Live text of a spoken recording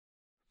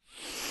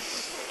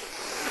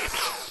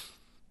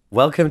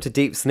Welcome to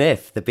Deep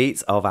Sniff, the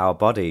beats of our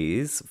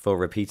bodies for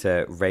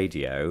Repeater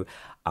Radio.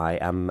 I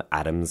am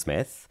Adam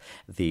Smith,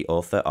 the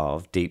author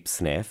of Deep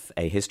Sniff,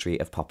 A History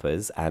of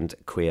Poppers and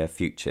Queer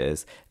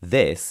Futures.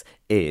 This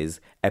is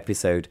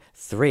episode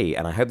 3,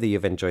 and I hope that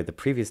you've enjoyed the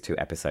previous 2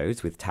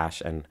 episodes with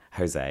Tash and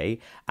Jose,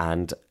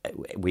 and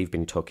we've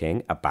been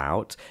talking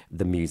about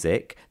the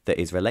music that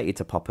is related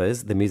to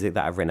poppers, the music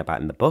that I've written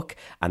about in the book,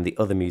 and the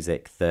other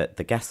music that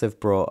the guests have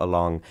brought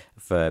along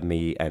for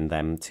me and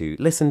them to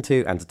listen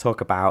to and to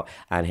talk about,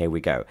 and here we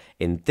go.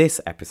 In this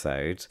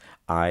episode,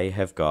 I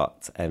have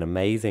got an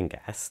amazing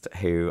guest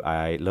who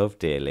I love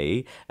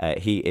dearly.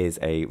 He is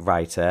a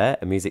writer,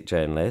 a music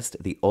journalist,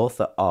 the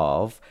author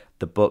of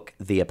the book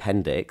The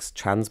Appendix,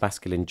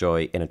 Transmasculine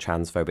Joy in a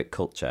Transphobic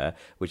Culture,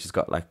 which has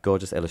got like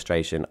gorgeous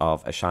illustration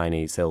of a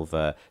shiny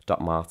silver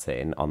Doc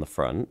Martin on the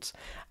front.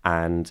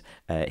 And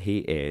he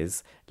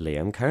is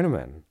Liam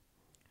Koneman.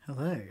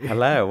 Hello.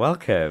 Hello,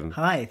 welcome.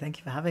 Hi, thank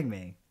you for having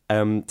me.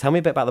 Tell me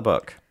a bit about the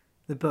book.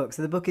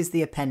 So the book is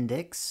The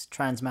Appendix,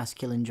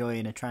 Transmasculine Joy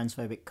in a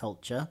Transphobic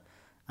Culture,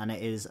 and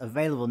it is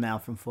available now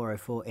from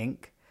 404 Inc.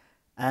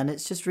 And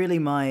it's just really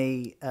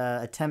my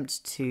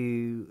attempt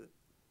to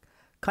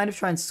kind of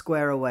try and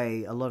square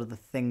away a lot of the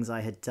things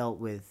I had dealt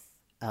with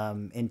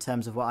in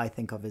terms of what I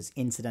think of as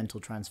incidental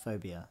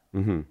transphobia.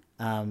 Mm-hmm.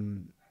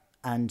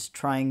 And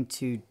trying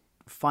to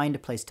find a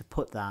place to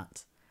put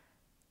that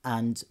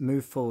and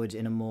move forward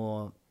in a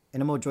more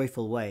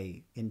joyful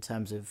way in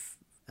terms of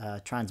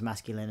trans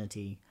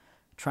masculinity,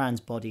 trans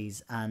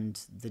bodies,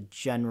 and the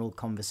general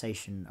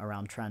conversation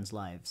around trans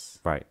lives.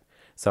 Right.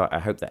 So I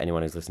hope that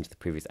anyone who's listened to the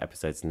previous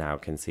episodes now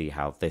can see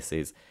how this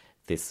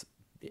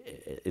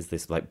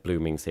like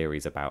blooming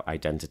series about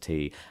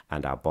identity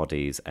and our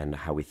bodies and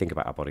how we think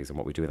about our bodies and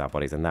what we do with our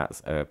bodies, and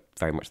that's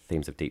very much the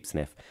themes of Deep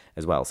Sniff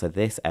as well. So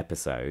this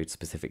episode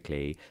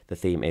specifically, the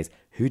theme is,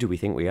 who do we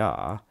think we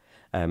are?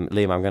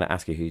 Liam, I'm going to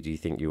ask you, who do you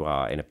think you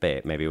are in a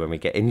bit, maybe when we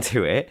get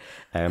into it.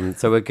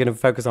 So we're going to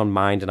focus on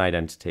mind and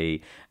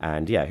identity,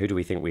 and who do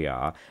we think we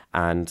are?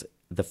 And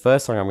the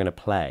first song I'm going to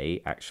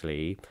play,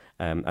 actually,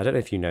 I don't know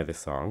if you know this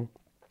song.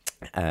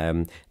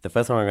 The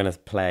first song I'm going to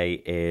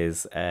play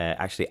is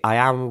actually I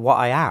Am What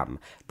I Am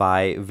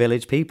by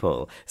Village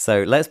People.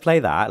 So let's play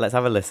that. Let's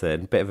have a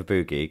listen. Bit of a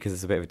boogie, because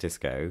it's a bit of a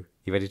disco.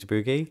 You ready to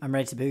boogie? I'm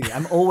ready to boogie.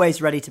 I'm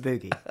always ready to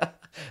boogie.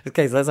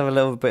 Okay, so let's have a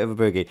little bit of a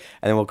boogie,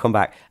 and then we'll come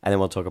back, and then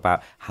we'll talk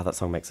about how that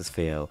song makes us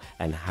feel,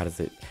 and how does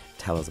it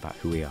tell us about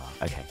who we are.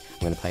 Okay, I'm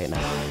going to play it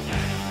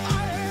now.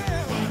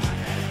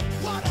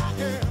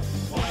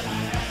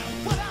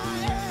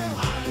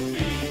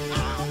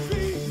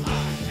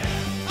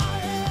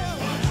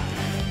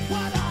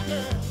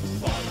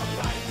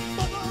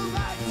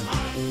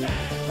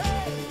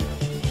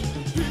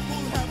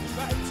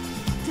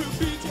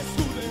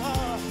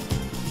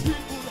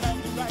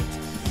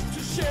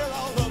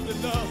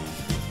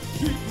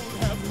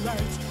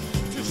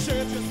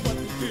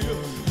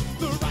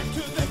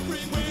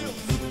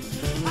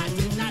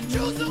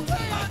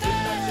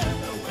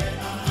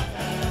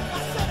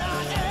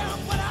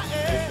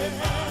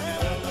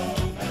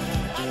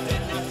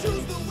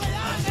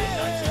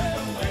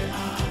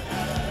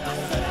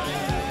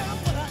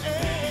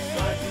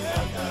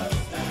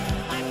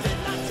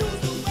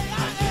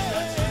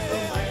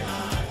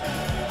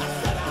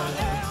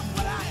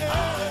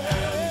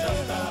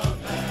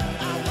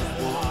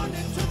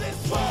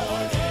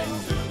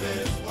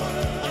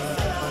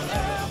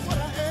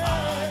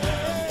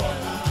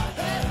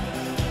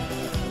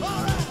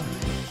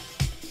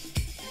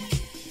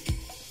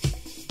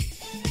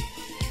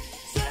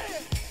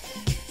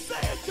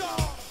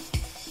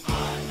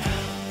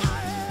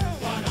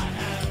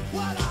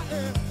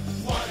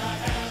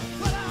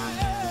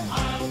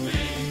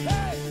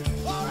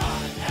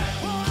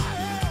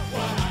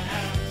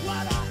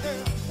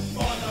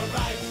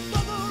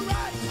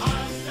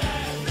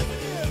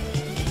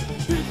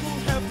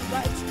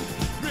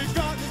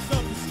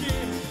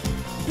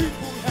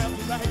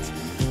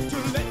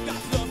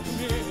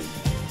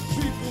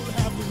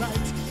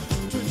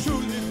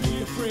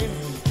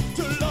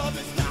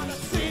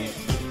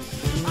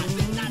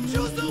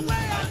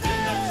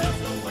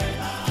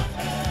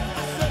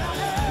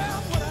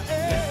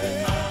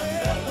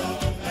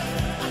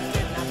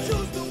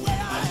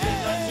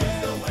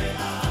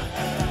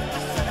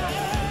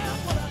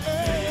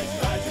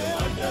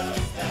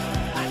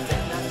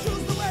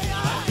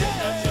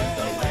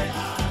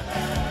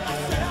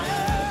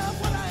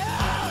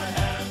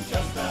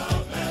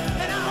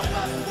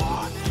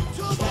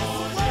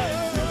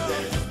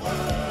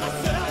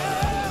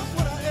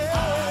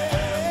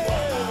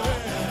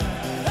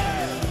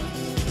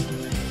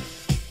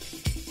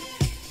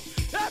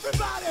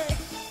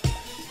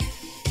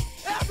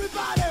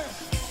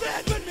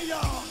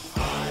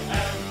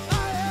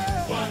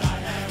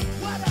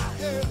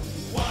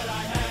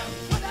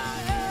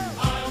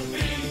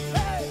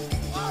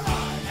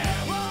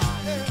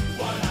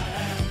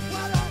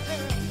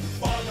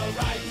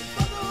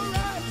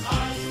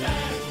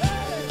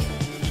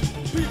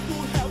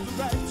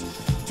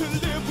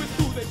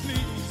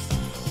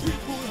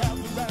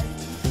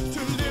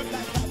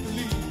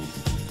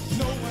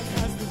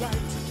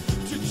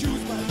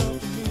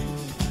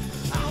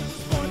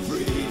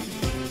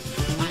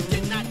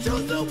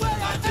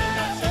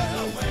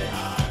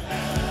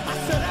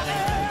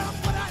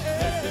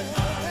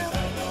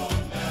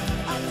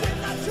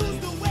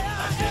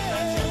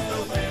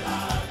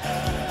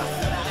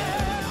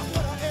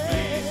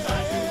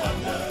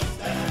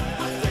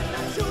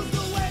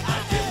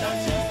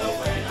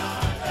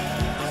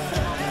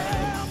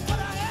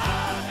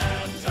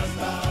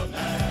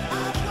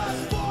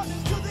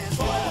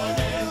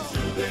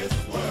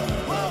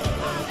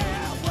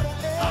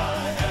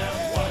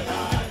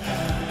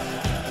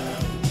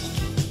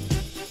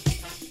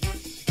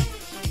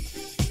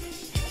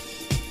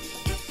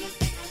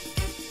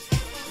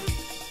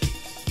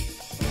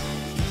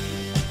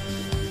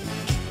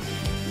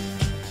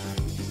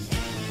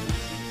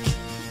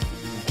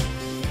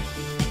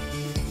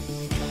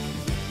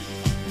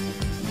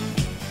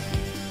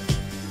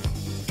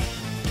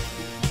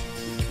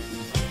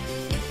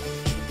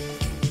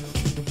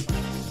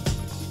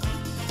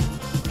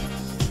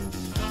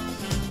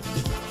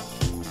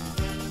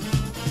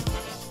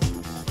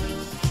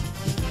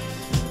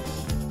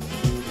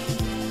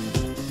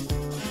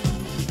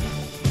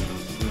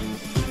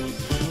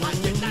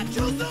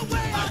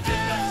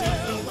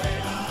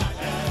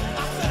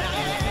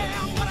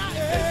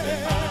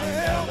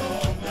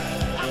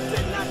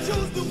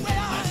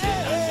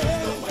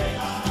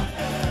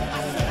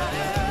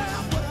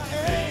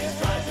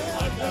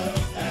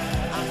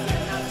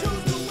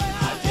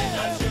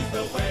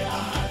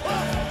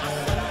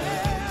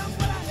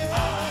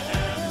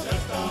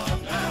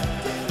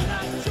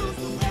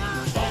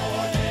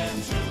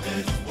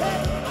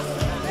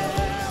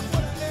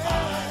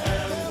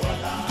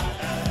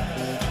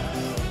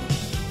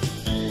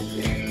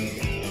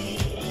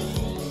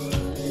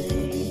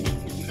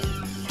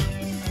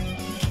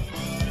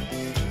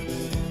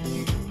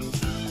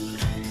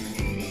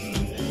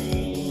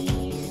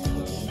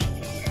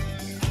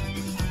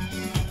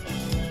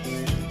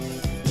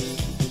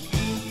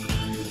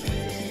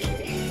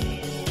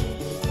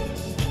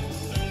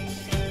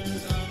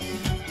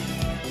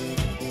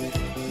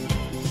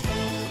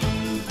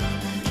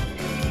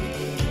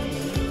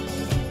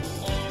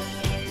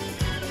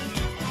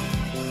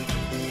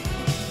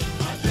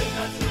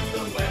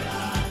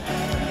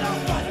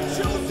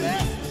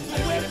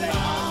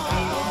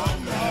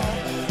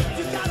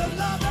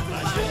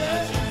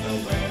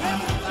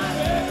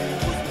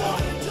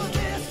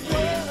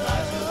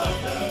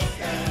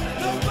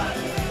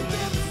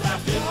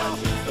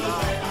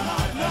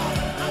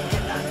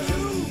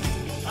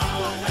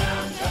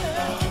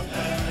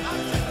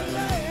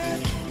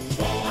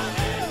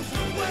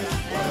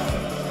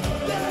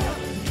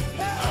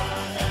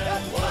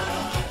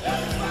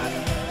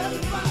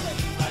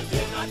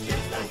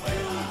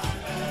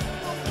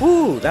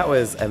 Ooh, that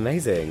was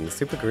amazing.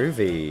 Super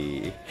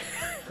groovy.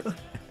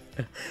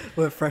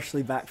 We're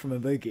freshly back from a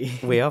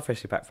boogie. We are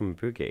freshly back from a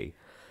boogie.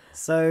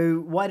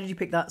 So why did you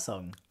pick that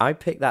song? I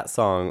picked that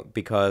song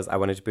because I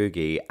wanted to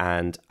boogie,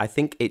 and I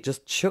think it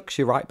just chucks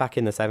you right back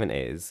in the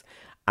 70s.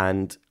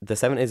 And the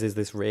 70s is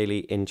this really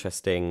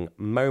interesting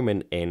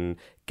moment in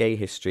gay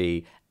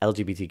history,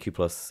 LGBTQ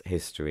plus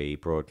history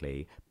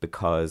broadly,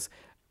 because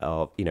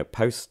of,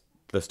 post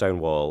the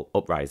Stonewall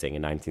uprising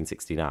in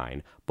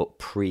 1969, but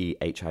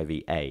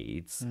pre-HIV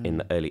AIDS in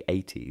the early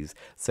 80s.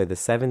 So the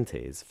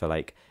 70s for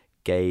like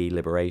gay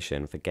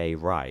liberation, for gay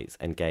rights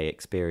and gay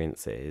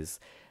experiences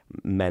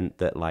meant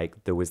that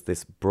like there was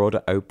this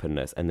broader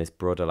openness and this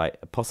broader like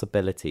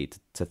possibility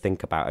to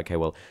think about, okay,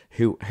 well,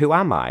 who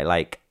am I?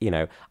 Like,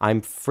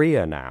 I'm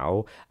freer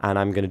now and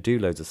I'm going to do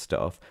loads of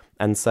stuff.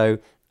 And so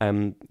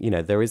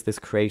there is this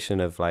creation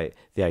of like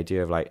the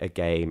idea of like a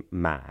gay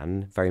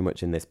man very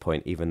much in this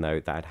point, even though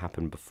that had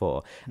happened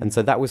before. And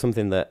so that was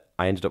something that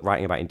I ended up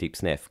writing about in Deep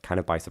Sniff kind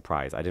of by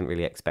surprise. I didn't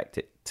really expect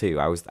it to.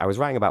 I was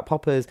writing about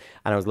poppers,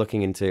 and I was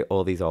looking into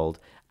all these old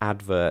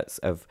adverts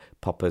of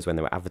poppers when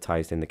they were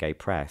advertised in the gay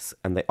press,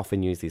 and they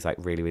often use these like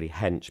really, really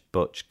hench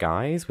butch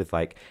guys with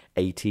like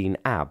 18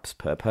 abs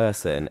per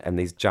person and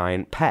these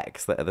giant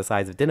pecs that are the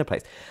size of dinner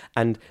plates.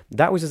 And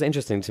that was just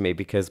interesting to me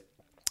because,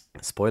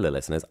 spoiler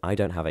listeners, I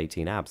don't have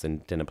 18 abs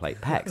and dinner plate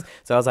pecs.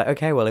 So I was like,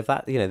 okay, well, if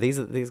that,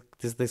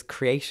 there's this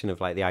creation of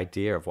like the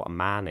idea of what a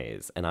man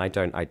is, and I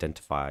don't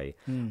identify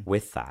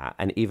with that.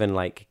 And even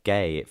like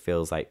gay, it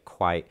feels like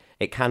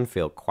it can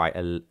feel quite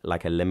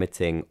like a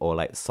limiting or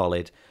like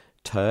solid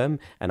term,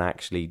 and I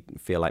actually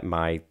feel like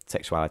my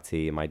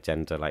sexuality and my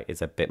gender like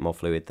is a bit more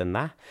fluid than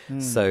that.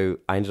 So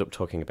I ended up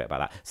talking a bit about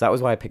that. So that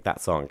was why I picked that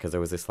song, because there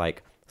was this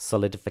like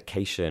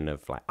solidification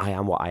of like I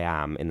am what I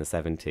am in the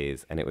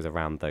 70s, and it was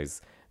around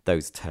those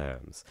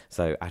terms.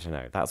 So I don't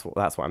know, that's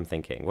what I'm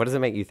thinking. What does it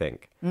make you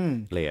think,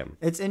 Liam?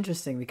 It's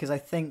interesting because I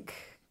think,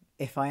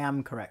 if I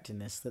am correct in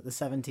this, that the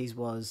 70s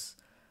was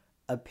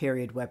a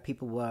period where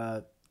people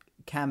were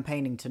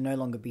campaigning to no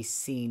longer be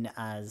seen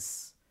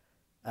as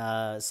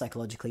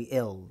psychologically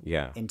ill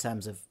in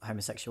terms of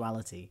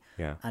homosexuality.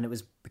 And it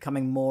was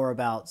becoming more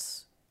about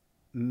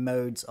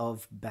modes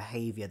of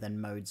behavior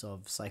than modes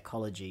of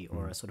psychology,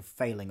 or a sort of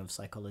failing of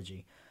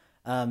psychology,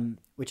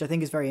 which I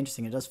think is very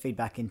interesting. It does feed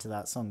back into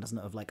that song, doesn't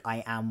it, of like,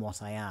 I am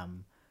what I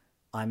am,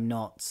 I'm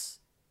not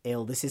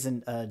ill, this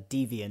isn't a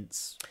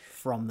deviance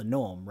from the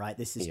norm, right?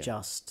 This is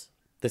just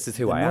this is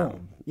who I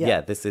am.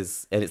 This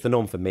is, and it's the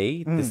norm for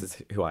me. This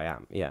is who I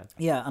am.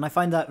 And I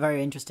find that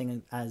very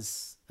interesting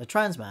as a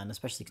trans man,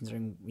 especially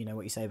considering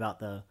what you say about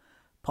the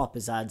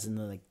poppers ads and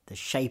the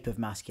shape of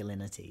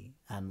masculinity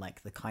and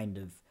like the kind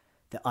of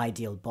the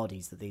ideal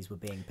bodies that these were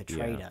being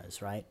portrayed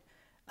as, right?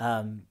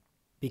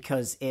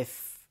 Because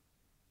if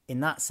in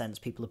that sense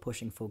people are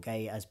pushing for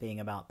gay as being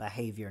about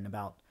behavior and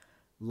about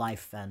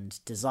life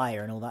and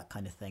desire and all that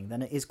kind of thing,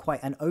 then it is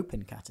quite an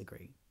open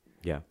category.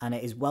 And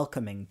it is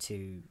welcoming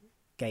to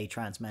gay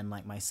trans men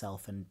like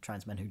myself and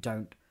trans men who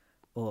don't,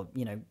 or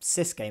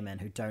cis gay men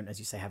who don't, as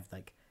you say, have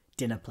like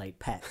dinner plate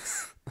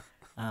pecs,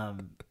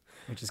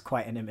 which is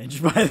quite an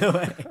image, by the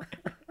way.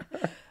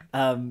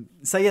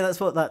 So yeah, that's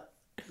what that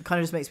kind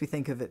of just makes me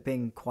think of it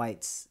being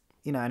quite,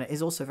 and it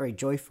is also very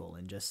joyful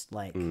and just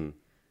like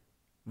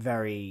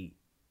very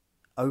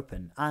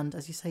open, and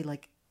as you say,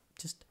 like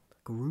just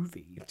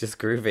groovy. Just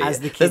groovy.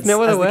 As the kids, There's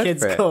no other word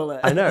kids for it. call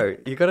it. I know.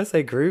 You got to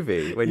say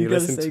groovy when you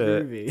listen to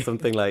groovy.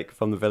 something like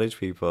from the Village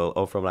People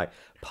or from like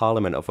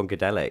Parliament or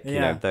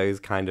Funkadelic. Those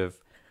kind of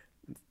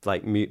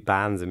like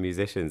bands and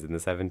musicians in the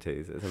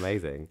 70s. It's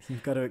amazing.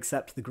 You've got to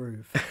accept the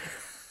groove.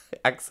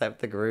 Accept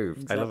the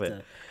groove. I love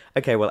it.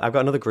 Okay, well, I've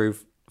got another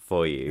groove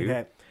for you.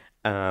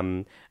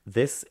 Okay.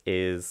 This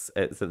is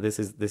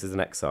the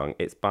next song.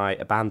 It's by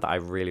a band that I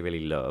really,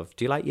 really love.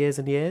 Do you like Years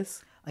and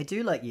Years? I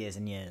do like Years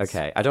and Years.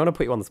 Okay, I don't want to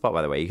put you on the spot,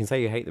 by the way. You can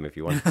say you hate them if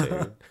you want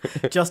to.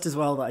 Just as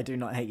well that I do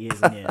not hate Years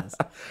and Years.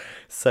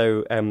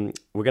 So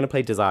we're going to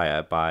play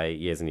Desire by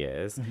Years and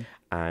Years,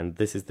 and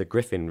this is the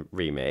Griffin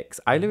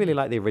remix. I really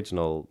like the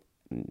original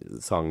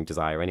song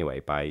Desire anyway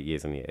by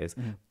Years and Years,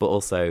 but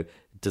also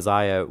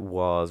Desire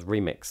was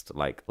remixed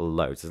like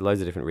loads. There's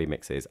loads of different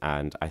remixes,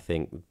 and I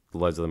think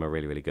loads of them are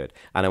really, really good.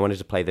 And I wanted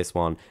to play this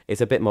one. It's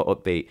a bit more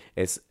upbeat.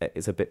 It's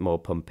a bit more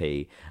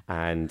pumpy,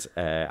 and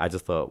I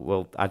just thought,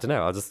 well, I don't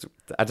know,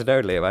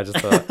 Liam. I just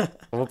thought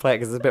we'll play it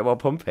because it's a bit more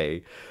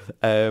pumpy,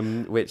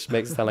 which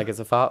makes it sound like it's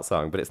a fart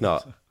song, but it's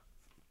not.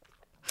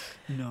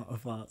 Not a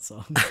fart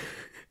song.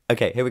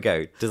 Okay, here we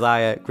go.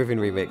 Desire, Griffin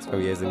remix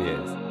from Years and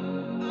Years.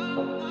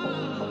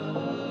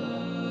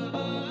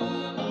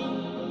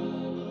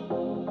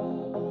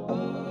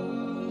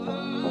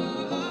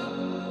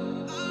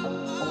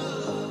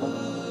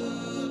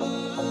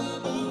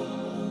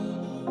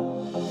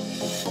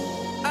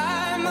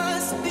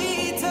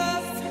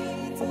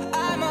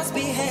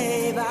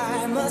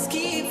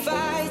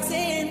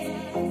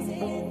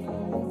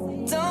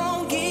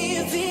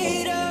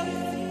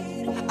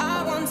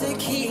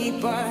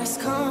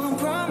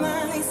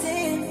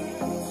 Compromising.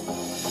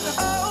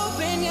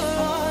 Open your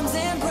arms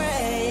and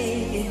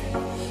pray.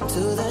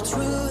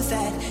 truth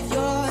that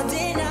you're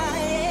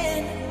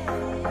denying.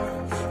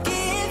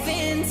 Give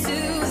in to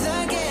the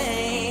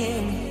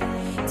game,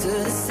 to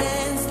the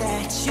sense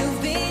that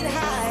you've been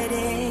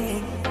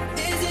hiding.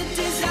 Is it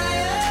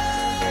desire,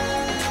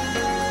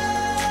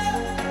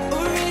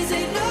 or is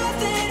it love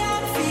that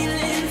I'm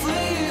feeling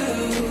for you?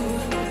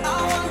 I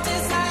want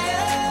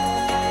desire,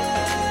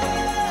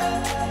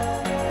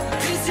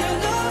 'cause your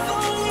love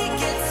only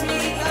gets me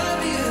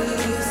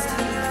abused.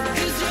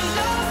 'Cause your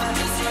love,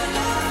 'cause your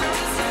love,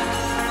 'cause your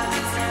love,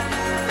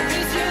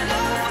 'cause your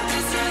love,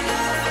 'cause your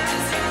love,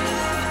 'cause your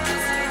love,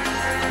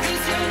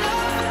 'cause your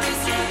love,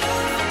 'cause your love,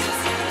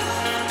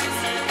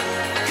 'cause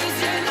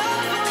your love, 'cause your love, 'cause your love, 'cause your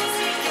love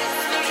only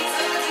gets me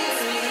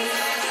abused.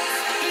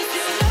 'Cause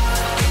your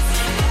love,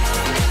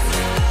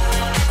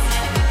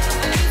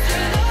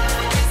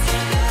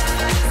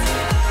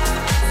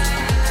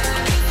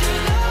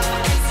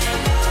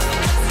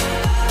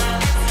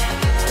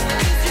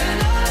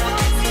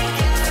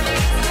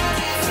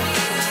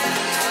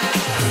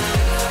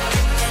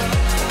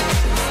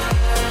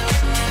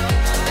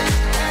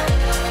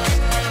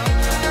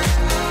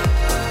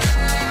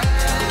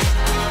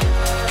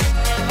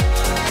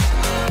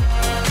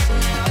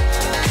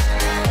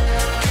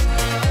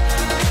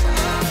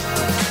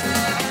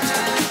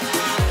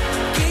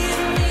 give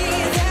me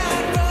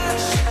that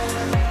rush.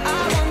 I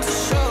want to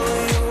show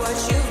you what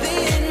you've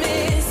been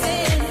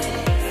missing.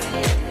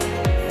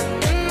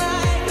 Am I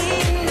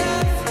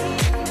enough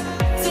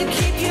to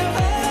keep your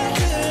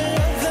other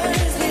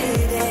lovers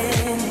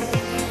hidden?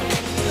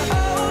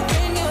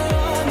 Open your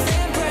arms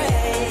and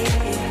break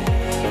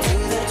to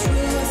the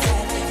truth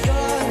that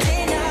you're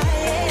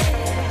denying.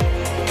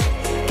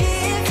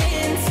 Give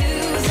in to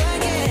the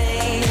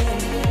game,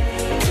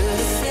 to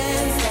the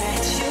sense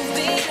that you've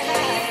been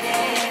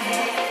hiding.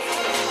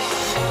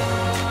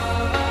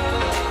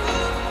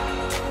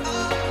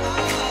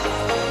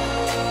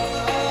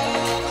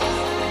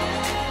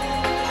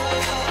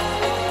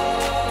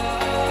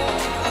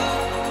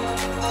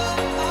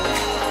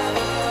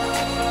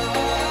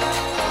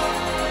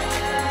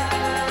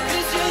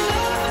 Cause your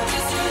love,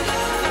 cause your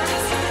love, cause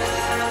your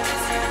love,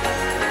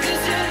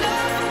 cause your love, cause your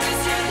love,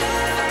 cause your love, cause your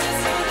love,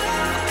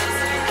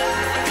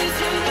 cause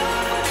your love,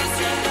 cause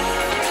your love,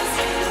 cause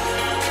your love,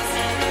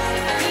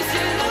 cause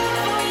your love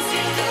always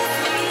gets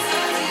me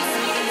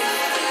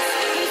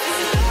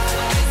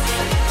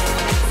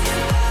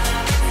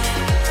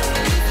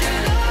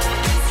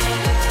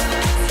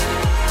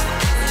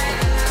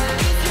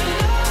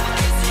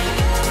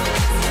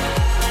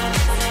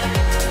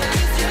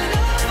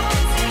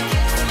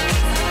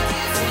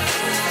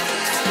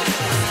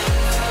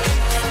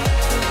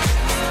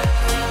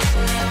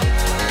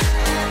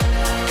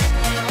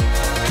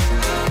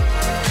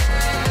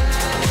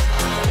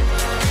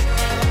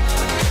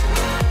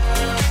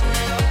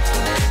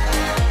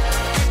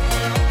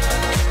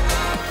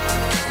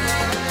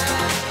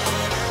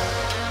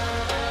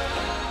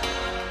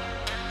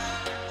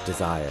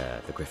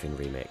Desire, the Griffin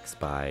remix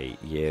by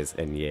Years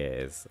and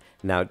Years.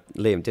 Now,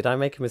 Liam, did I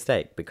make a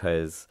mistake?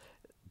 Because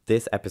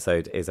this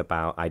episode is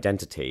about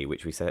identity,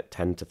 which we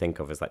tend to think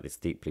of as like this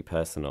deeply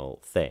personal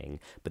thing,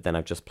 but then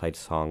I've just played a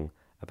song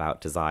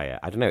about desire.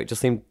 I don't know, it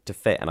just seemed to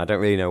fit, and I don't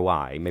really know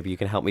why. Maybe you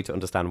can help me to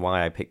understand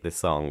why I picked this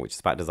song, which is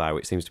about desire,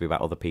 which seems to be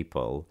about other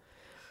people.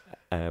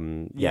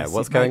 Yes,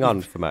 what's you've going made-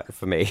 on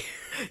for me?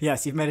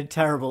 Yes, you've made a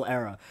terrible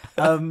error.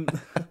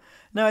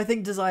 No, I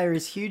think desire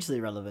is hugely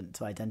relevant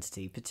to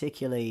identity,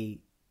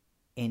 particularly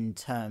in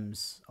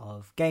terms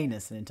of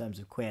gayness and in terms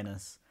of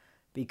queerness,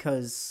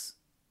 because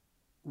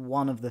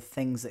one of the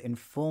things that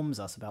informs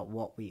us about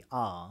what we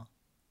are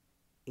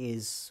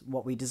is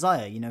what we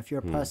desire. You know, if you're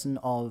a person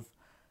of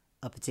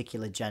a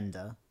particular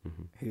gender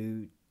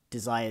who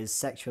desires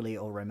sexually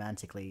or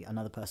romantically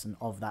another person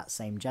of that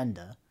same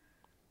gender,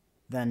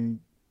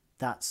 then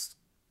that's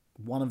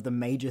one of the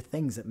major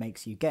things that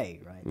makes you gay,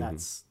 right?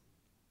 That's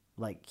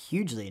like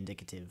hugely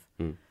indicative.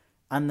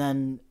 And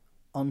then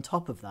on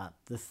top of that,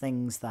 the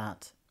things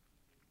that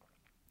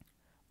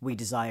we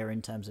desire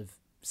in terms of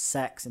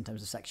sex, in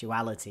terms of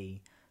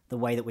sexuality, the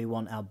way that we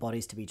want our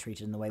bodies to be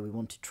treated and the way we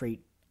want to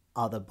treat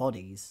other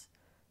bodies,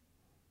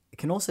 it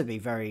can also be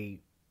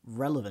very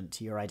relevant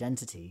to your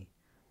identity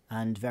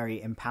and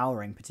very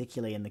empowering,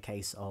 particularly in the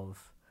case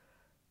of,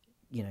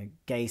 you know,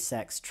 gay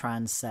sex,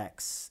 trans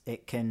sex.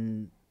 It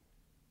can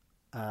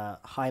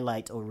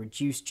highlight or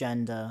reduce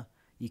gender.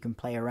 You can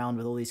play around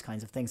with all these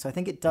kinds of things. So I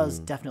think it does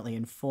definitely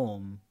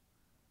inform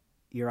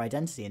your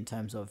identity in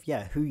terms of,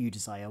 who you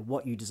desire,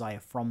 what you desire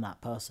from that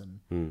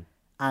person.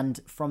 And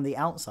from the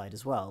outside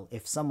as well.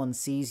 If someone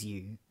sees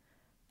you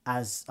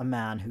as a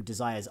man who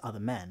desires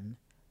other men,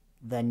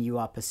 then you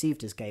are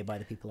perceived as gay by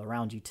the people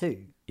around you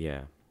too.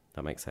 Yeah,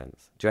 that makes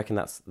sense. Do you reckon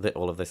that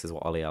all of this is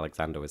what Ollie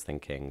Alexander was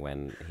thinking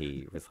when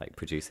he was like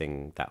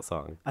producing that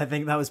song? I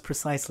think that was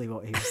precisely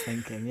what he was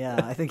thinking.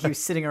 Yeah, I think he was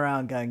sitting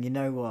around going, you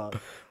know what?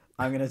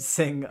 I'm going to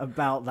sing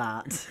about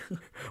that.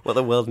 What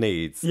the world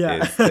needs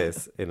Yeah. is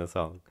this in a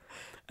song.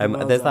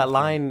 Well There's that done,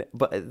 line,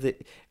 but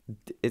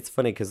it's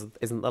funny because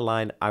isn't the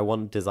line, I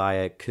want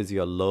desire because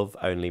your love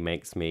only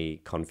makes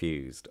me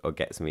confused or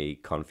gets me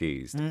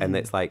confused. And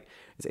it's like,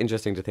 it's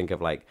interesting to think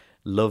of like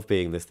love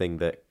being this thing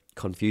that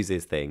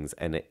confuses things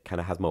and it kind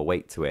of has more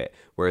weight to it.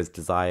 Whereas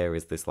desire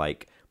is this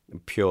like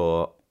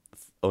pure,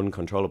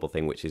 uncontrollable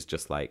thing, which is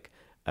just like,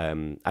 I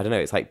don't know,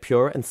 it's like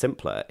pure and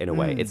simpler in a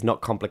way. It's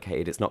not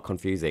complicated. It's not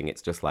confusing.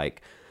 It's just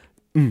like,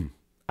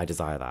 I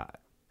desire that.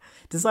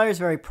 Desire is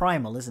very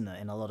primal, isn't it,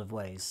 in a lot of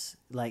ways?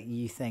 Like,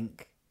 you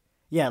think,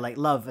 yeah, like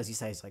love, as you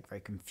say, is like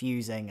very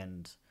confusing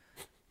and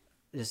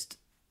just,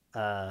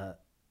 I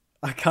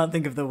can't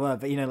think of the word,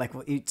 but you know, like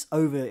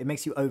it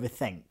makes you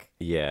overthink.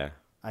 Yeah.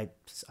 I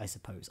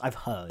suppose. I've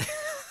heard.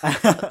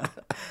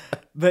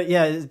 But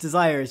yeah,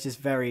 desire is just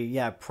very,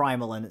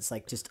 primal, and it's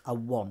like just a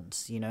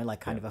want, you know,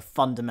 like kind of a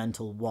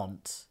fundamental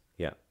want.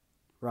 Yeah.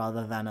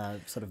 Rather than a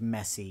sort of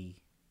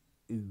messy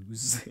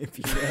ooze, if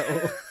you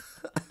will.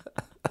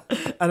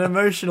 An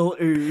emotional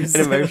ooze.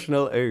 An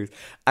emotional ooze.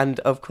 And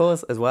of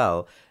course, as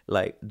well,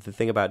 like the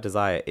thing about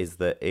desire is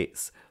that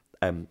it's,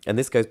 and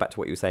this goes back to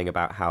what you were saying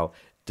about how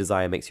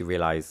desire makes you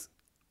realize,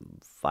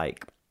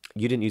 like,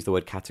 you didn't use the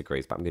word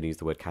categories, but I'm going to use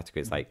the word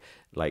categories,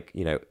 like,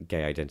 you know,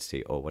 gay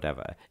identity or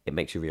whatever. It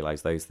makes you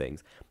realize those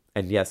things.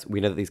 And yes,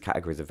 we know that these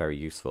categories are very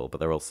useful, but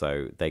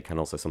they can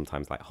also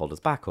sometimes like hold us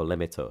back or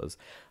limit us.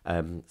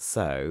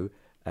 Segue,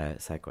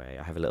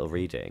 I have a little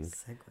reading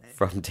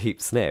from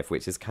Deep Sniff,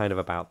 which is kind of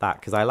about that,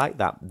 because I like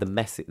that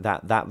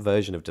that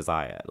version of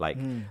desire, like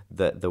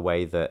the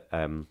way that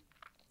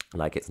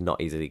like it's not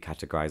easily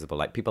categorizable.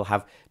 Like people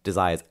have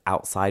desires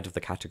outside of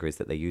the categories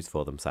that they use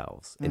for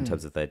themselves in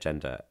terms of their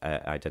gender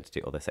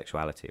identity or their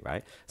sexuality,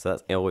 right? So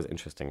that's always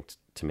interesting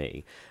to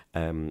me.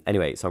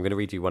 Anyway, so I'm going to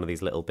read you one of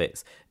these little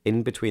bits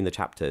in between the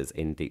chapters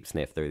in Deep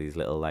Sniff. There are these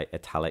little like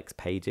italics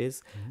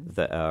pages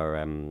that are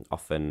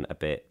often a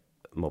bit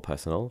more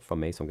personal from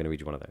me, so I'm going to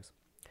read you one of those.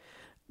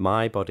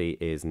 My body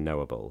is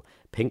knowable.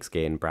 Pink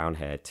skin, brown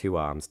hair, 2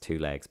 arms, 2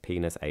 legs,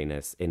 penis,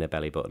 anus, inner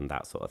belly button,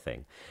 that sort of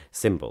thing.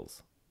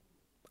 Symbols.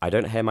 I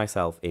don't hear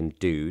myself in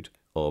dude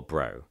or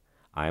bro.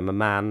 I am a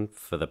man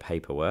for the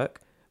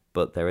paperwork,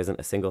 but there isn't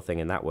a single thing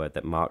in that word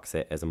that marks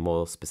it as a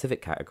more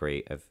specific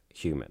category of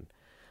human.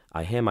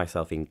 I hear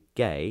myself in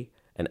gay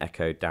and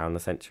echoed down the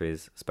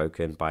centuries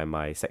spoken by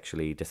my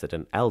sexually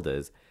dissident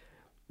elders.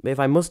 If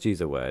I must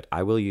use a word,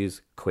 I will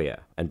use queer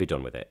and be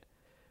done with it.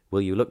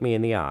 Will you look me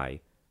in the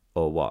eye,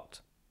 or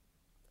what?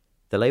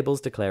 The labels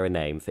declare a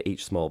name for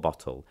each small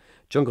bottle.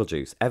 Jungle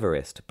Juice,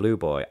 Everest, Blue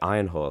Boy,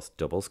 Iron Horse,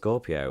 Double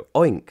Scorpio,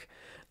 Oink!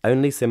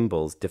 Only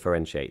symbols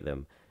differentiate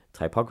them.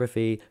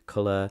 Typography,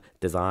 colour,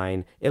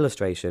 design,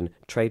 illustration,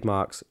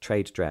 trademarks,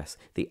 trade dress.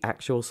 The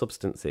actual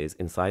substances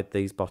inside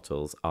these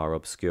bottles are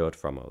obscured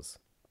from us.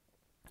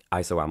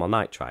 Isoamyl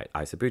nitrite,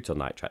 isobutyl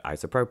nitrite,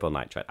 isopropyl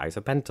nitrite,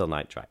 isopentyl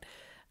nitrite.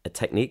 A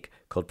technique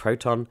called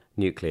proton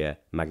nuclear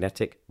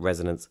magnetic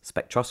resonance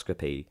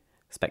spectroscopy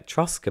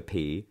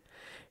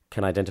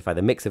can identify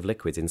the mix of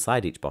liquids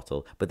inside each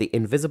bottle, but the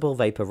invisible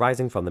vapor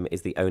rising from them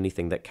is the only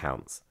thing that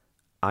counts.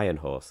 Iron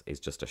Horse is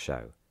just a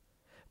show.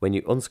 When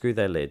you unscrew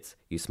their lids,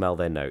 you smell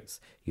their notes,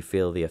 you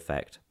feel the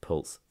effect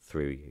pulse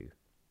through you.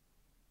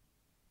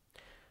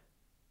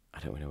 I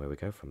don't know where we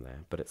go from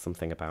there, but it's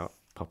something about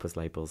poppers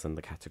labels and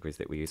the categories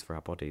that we use for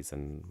our bodies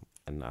and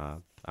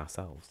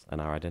ourselves and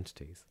our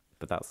identities.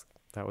 But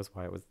that was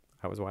why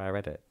I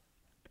read it.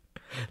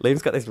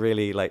 Liam's got this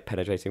really like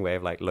penetrating way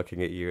of like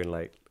looking at you and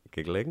like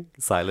giggling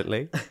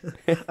silently.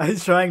 I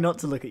was trying not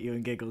to look at you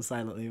and giggle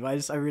silently,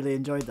 but I really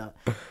enjoyed that.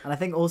 And I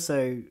think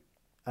also,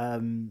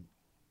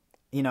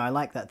 you know, I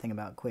like that thing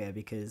about queer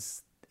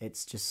because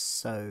it's just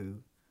so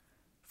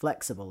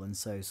flexible and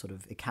so sort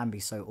of, it can be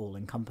so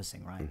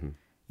all-encompassing, right? Mm-hmm.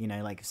 You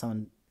know, like if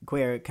someone,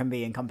 queer, it can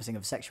be encompassing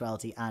of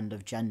sexuality and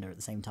of gender at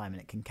the same time,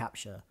 and it can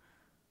capture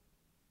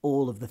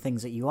all of the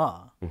things that you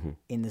are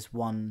in this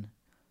one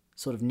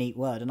sort of neat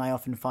word. And I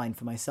often find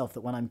for myself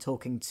that when I'm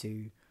talking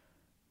to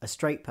a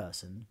straight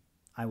person,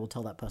 I will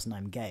tell that person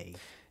I'm gay.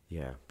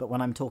 Yeah. But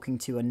when I'm talking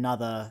to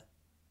another,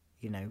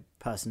 you know,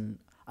 person,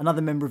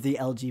 another member of the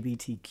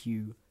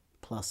LGBTQ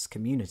plus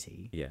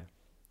community,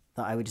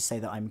 that I would just say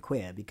that I'm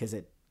queer because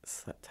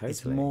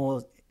it's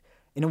more,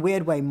 in a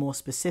weird way, more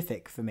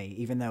specific for me,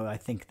 even though I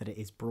think that it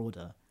is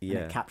broader and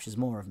it captures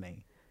more of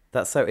me.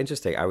 That's so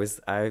interesting.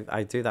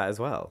 I do that as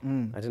well.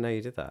 I didn't know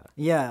you did that.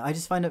 Yeah, I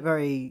just find it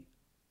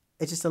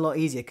it's just a lot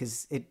easier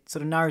because it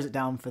sort of narrows it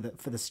down for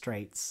the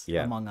straights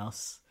among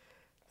us.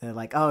 They're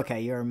like, oh,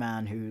 okay, you're a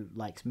man who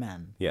likes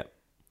men. Yeah.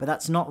 But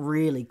that's not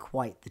really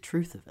quite the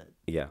truth of it.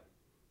 Yeah.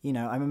 You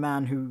know, I'm a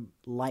man who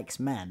likes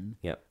men.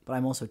 Yeah. But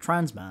I'm also a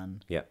trans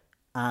man. Yeah.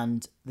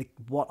 And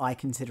what I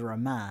consider a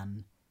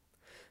man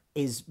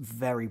is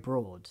very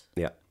broad.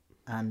 Yeah.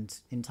 And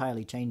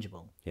entirely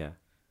changeable. Yeah.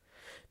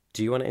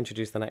 Do you want to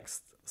introduce the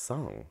next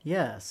song?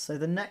 Yeah, so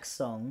the next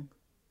song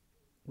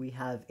we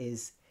have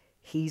is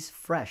He's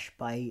Fresh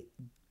by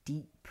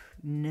Deep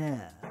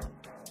Sniff.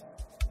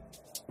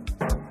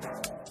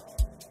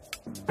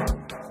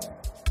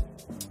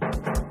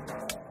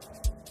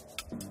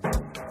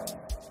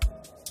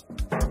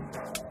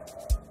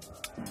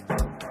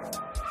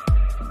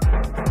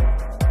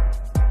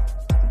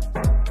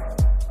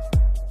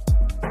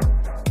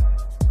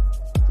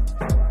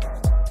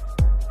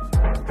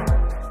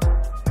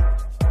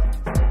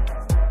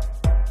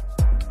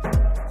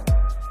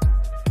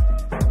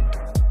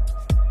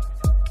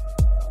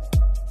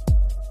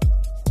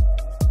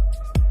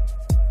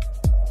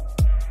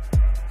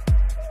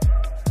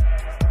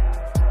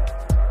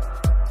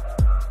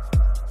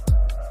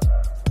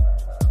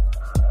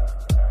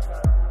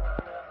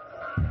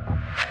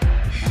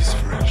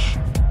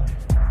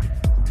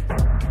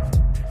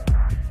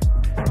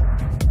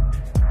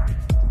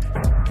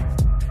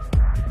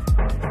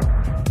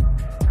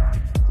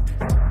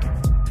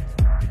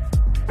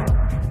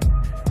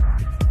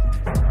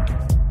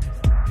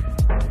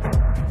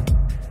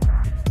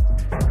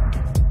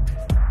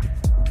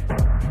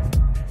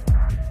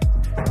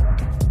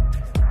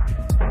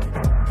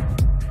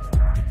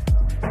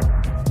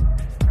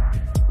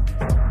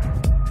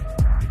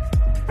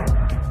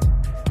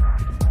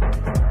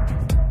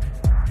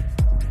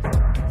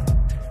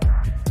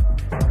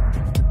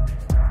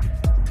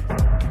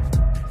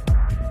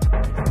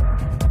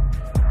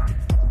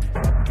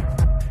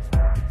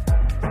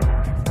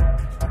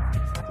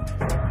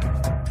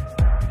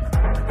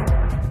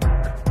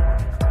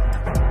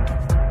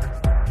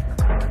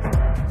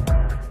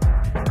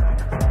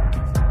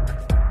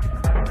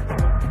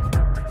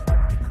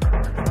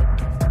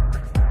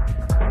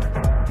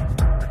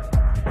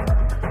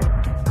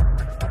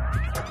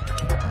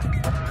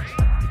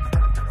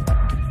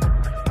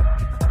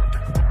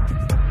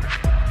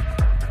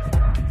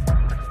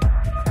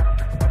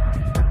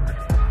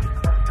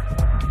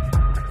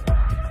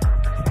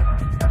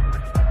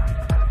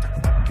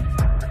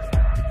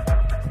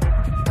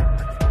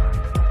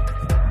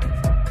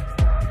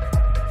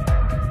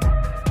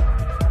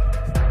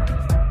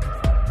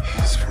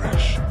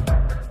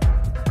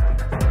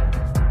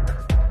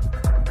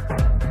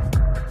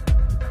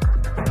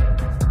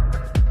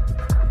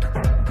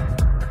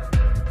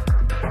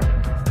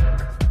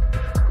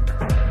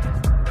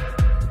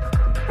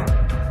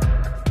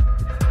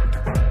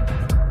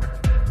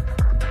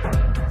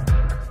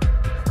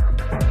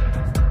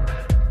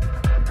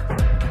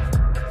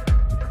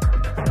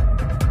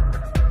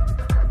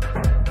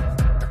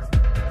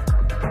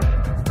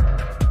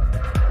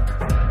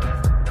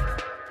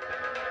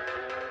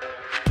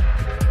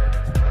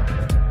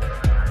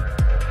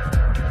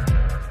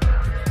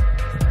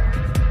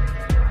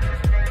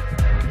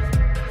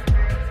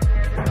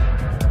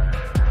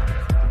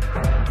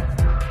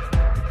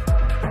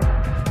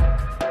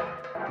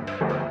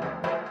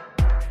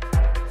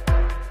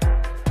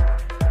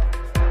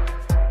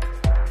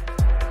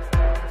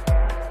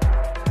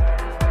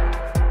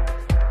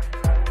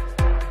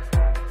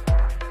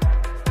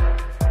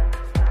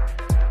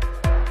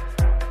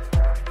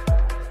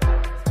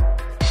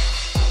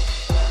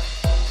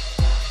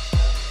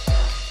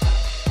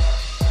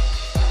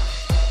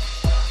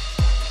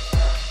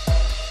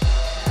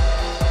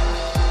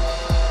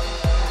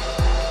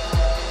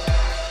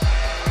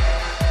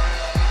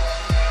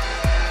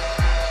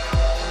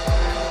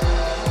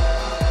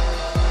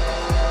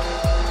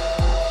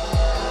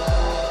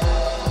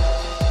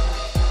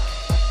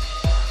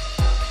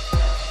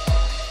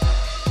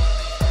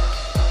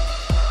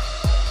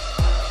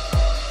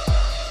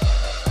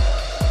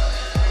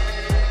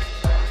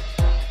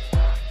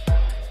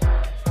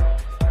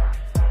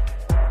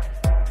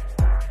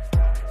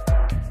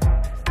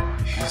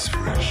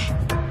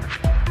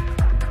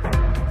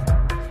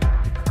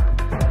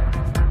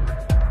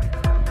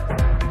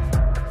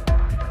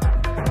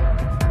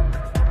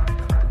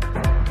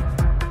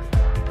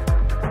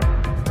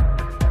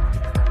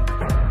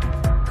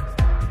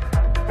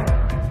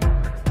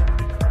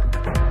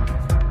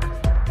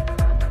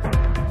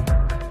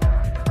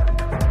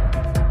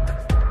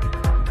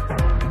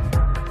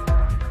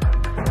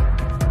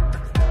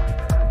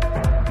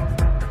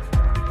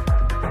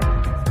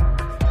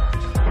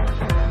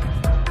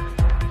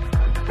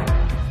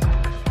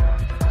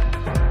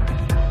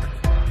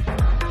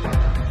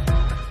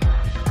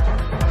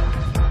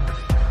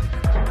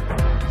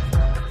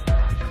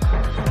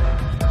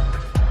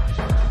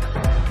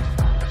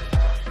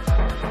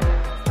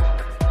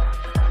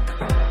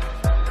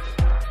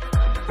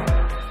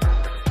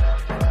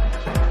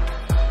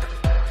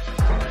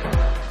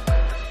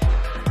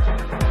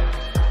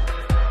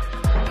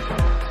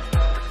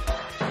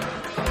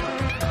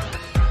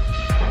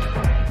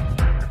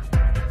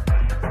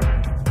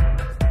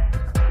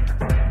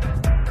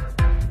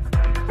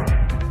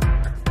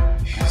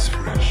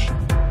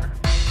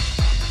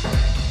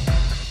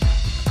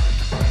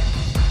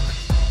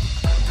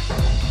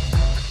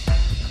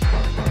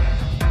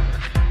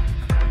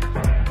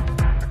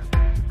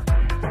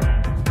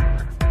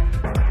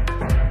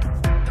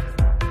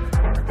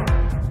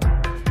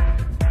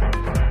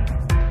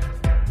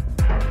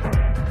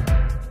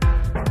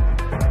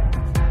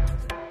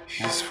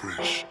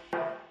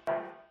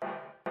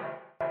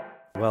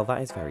 Well,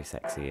 that is very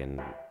sexy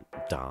and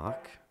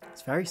dark.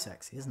 It's very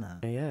sexy, isn't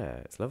it?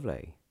 Yeah, it's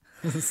lovely.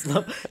 It's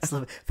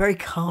very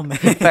calming.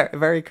 Very,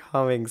 very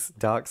calming,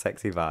 dark,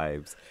 sexy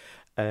vibes.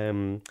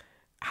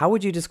 How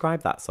would you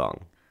describe that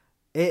song?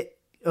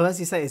 Well, as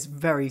you say, it's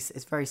very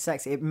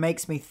sexy. It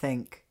makes me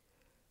think.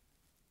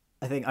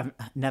 I think I've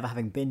never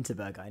having been to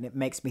Berghain, it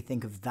makes me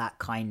think of that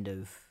kind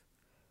of,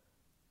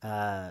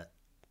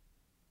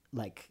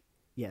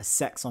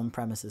 sex on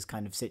premises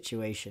kind of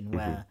situation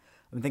where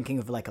I'm thinking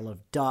of like a lot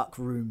of dark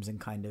rooms and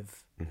kind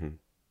of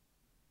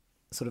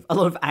sort of a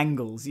lot of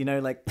angles,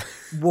 like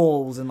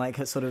walls and like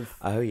a sort of.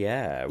 Oh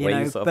yeah,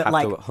 where you sort of but have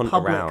like to hunt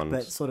public, around.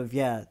 but sort of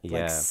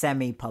like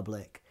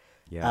semi-public.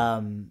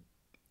 Yeah.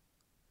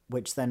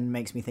 Which then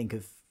makes me think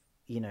of,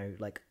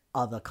 like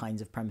other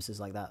kinds of premises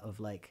like that of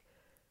like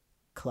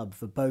Club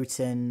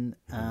Verboten,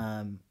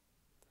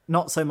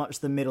 not so much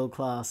the middle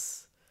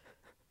class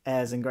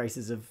airs and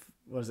graces of,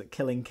 what is it,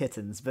 Killing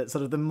Kittens, but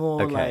sort of the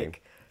more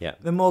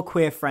the more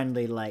queer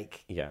friendly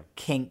like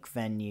kink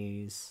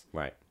venues,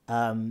 right?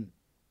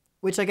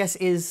 Which I guess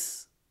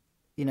is,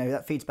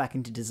 that feeds back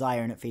into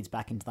desire and it feeds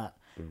back into that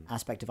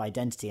aspect of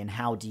identity and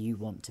how do you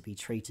want to be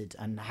treated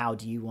and how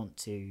do you want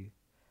to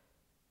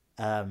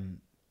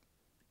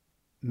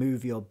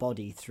move your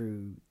body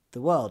through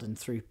the world and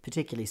through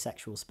particularly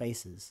sexual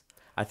spaces.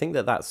 I think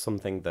that that's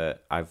something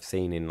that I've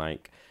seen in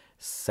like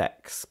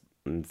sex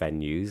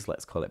venues,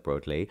 let's call it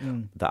broadly,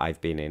 that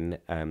I've been in,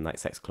 like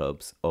sex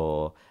clubs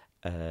or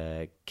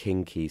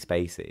kinky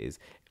spaces,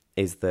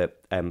 is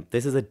that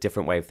this is a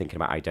different way of thinking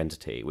about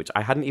identity, which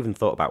I hadn't even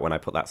thought about when I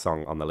put that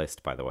song on the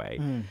list, by the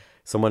way.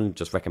 Someone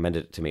just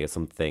recommended it to me as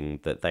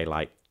something that they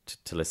liked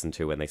to listen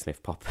to when they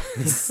sniff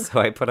poppers. So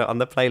I put it on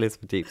the playlist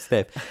for Deep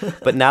Sniff.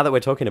 But now that we're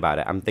talking about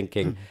it, I'm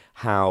thinking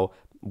how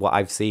what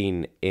I've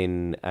seen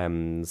in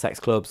sex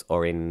clubs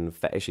or in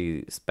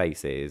fetishy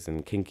spaces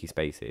and kinky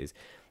spaces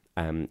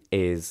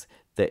is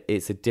that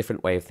it's a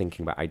different way of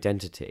thinking about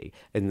identity.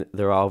 And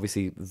there are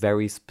obviously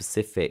very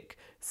specific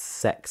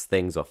sex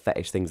things or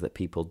fetish things that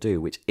people do,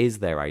 which is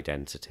their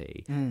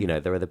identity.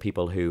 There are the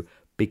people who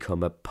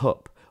become a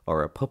pup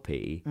or a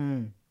puppy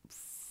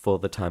for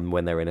the time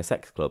when they're in a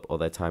sex club or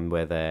the time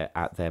where they're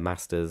at their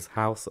master's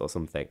house or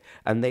something.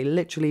 And they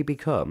literally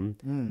become,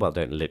 well,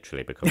 don't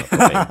literally become a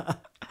puppy.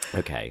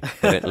 Okay,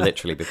 they don't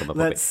literally become a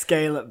puppy. Let's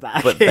scale it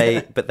back. But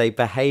they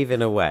behave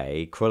in a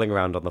way, crawling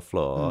around on the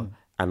floor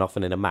and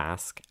often in a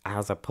mask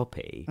as a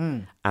puppy.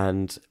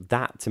 And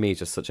that to me is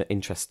just such an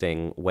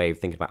interesting way of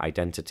thinking about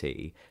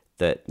identity,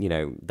 that,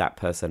 that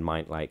person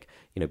might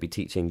be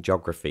teaching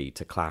geography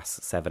to class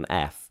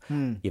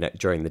 7F,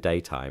 during the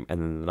daytime, and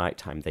then in the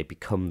nighttime they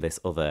become this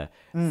other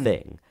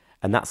thing.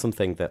 And that's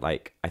something that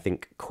I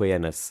think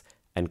queerness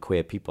and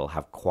queer people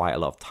have quite a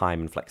lot of time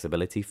and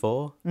flexibility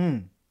for.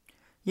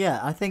 Yeah,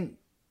 I think,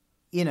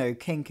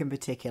 kink in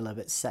particular,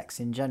 but sex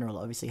in general,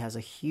 obviously has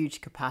a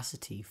huge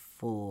capacity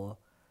for,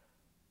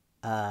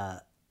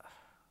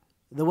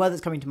 the word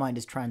that's coming to mind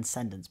is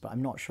transcendence, but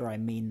I'm not sure I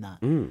mean that.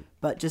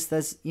 But just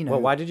there's,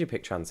 Well, why did you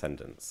pick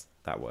transcendence,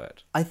 that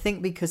word? I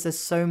think because there's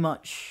so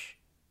much,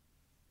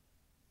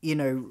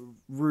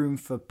 room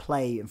for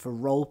play and for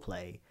role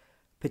play,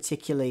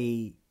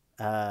 particularly,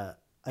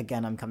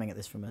 again, I'm coming at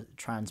this from a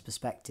trans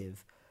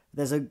perspective.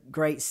 There's a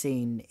great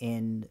scene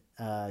in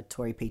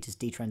Tori Peters'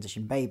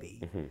 Detransition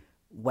Baby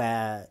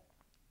where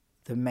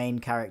the main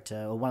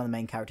character, or one of the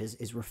main characters,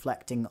 is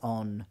reflecting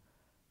on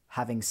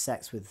having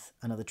sex with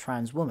another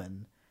trans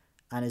woman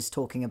and is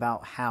talking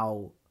about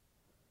how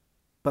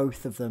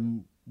both of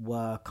them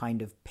were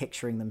kind of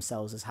picturing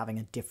themselves as having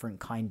a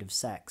different kind of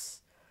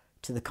sex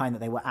to the kind that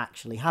they were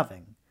actually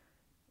having.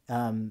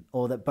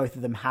 Or that both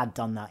of them had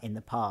done that in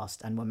the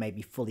past and were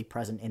maybe fully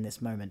present in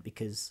this moment,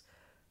 because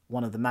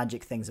one of the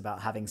magic things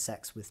about having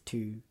sex with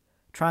two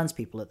trans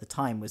people at the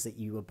time was that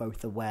you were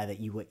both aware that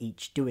you were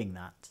each doing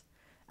that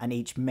and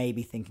each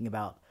maybe thinking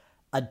about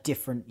a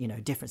different,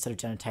 different set of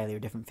genitalia, a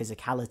different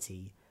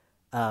physicality,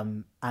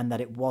 and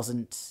that it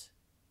wasn't,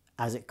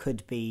 as it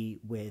could be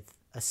with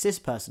a cis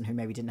person who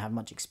maybe didn't have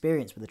much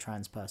experience with a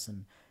trans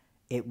person,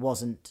 it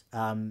wasn't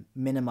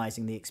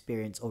minimizing the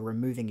experience or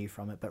removing you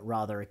from it, but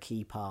rather a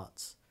key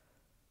part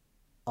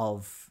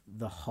of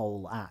the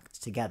whole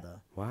act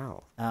together.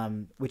 Wow.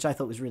 Which I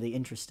thought was really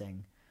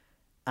interesting.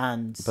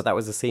 But that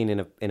was a scene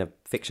in a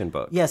fiction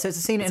book. Yeah, so it's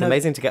a scene. It's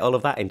amazing to get all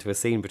of that into a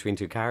scene between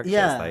two characters.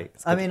 Yeah,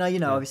 I mean,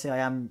 obviously, I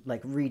am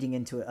reading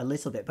into it a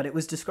little bit, but it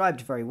was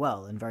described very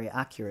well and very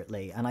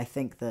accurately, and I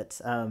think that,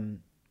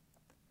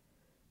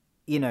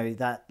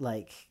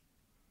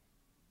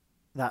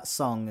 that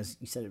song, as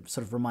you said,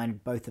 sort of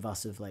reminded both of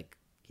us of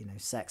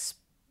sex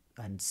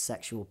and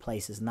sexual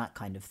places and that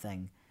kind of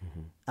thing.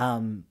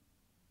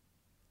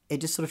 It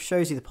just sort of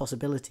shows you the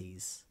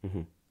possibilities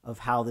of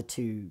how the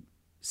two,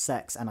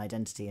 sex and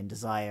identity and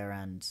desire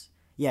and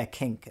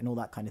kink and all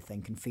that kind of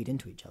thing, can feed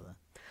into each other.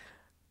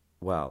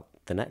 Well,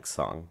 the next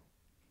song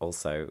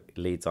also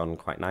leads on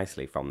quite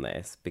nicely from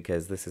this,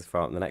 because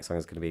the next song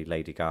is going to be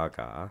Lady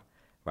Gaga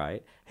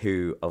right?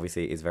 Who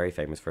obviously is very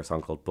famous for a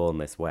song called Born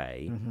This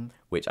Way,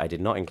 which I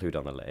did not include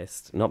on the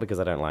list. Not because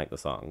I don't like the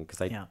song,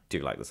 because I do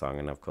like the song.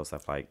 And of course,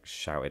 I've like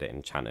shouted it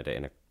and chanted it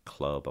in a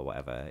club or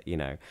whatever, you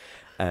know.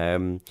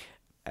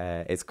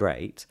 It's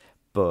great.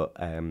 But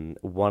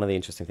one of the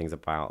interesting things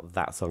about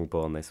that song,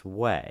 Born This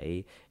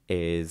Way,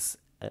 is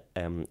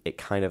it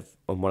kind of,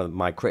 and one of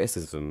my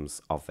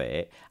criticisms of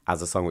it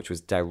as a song which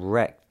was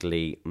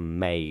directly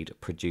made,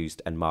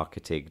 produced and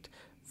marketed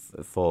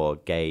for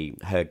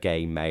her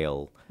gay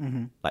male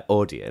like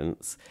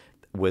audience,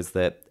 was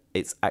that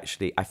it's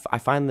actually, I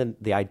find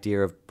the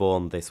idea of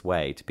Born This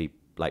Way to be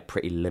like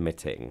pretty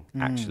limiting,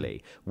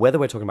 actually. Whether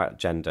we're talking about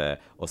gender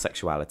or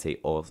sexuality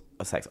or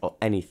sex or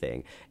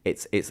anything,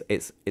 it's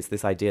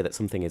this idea that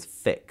something is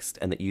fixed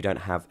and that you don't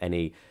have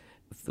any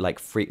like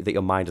free, that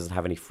your mind doesn't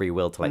have any free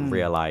will to like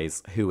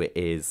realize who it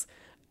is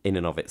in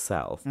and of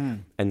itself.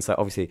 And so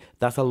obviously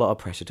that's a lot of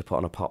pressure to put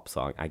on a pop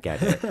song. I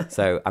get it.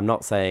 So I'm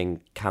not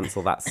saying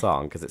cancel that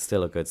song because it's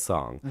still a good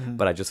song,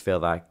 but I just feel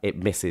like it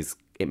misses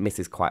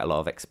quite a lot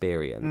of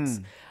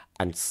experience.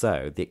 And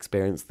so the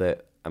experience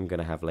that I'm going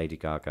to have Lady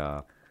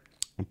Gaga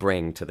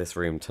bring to this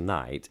room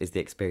tonight is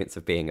the experience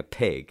of being a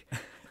pig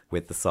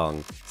with the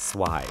song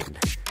Swine.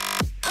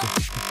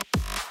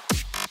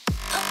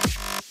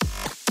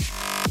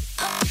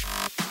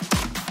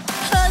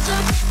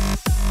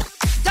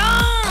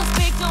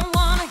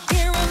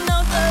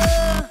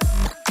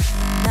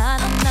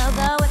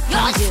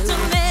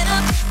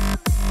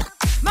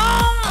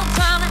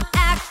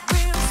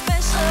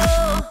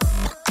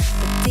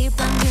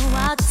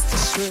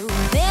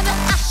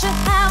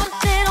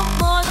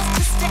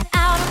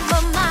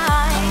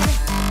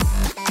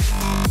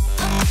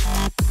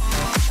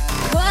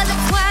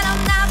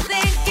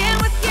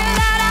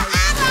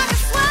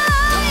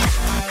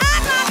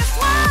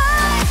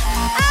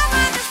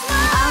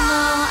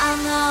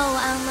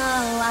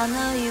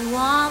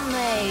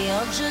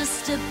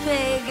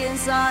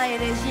 Inside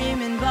a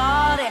human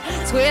body,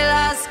 squill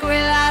out,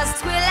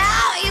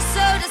 you're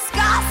so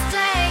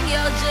disgusting.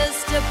 You're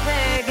just a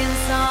pig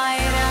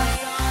inside.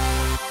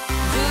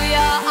 Do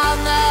ya?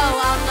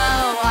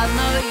 I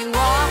know you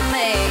want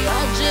me.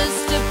 You're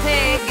just a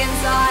pig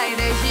inside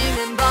a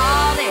human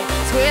body.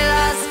 Squill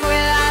out,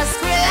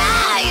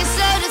 you're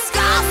so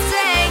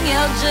disgusting.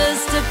 You're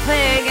just a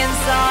pig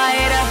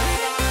inside.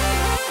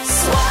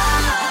 Swine.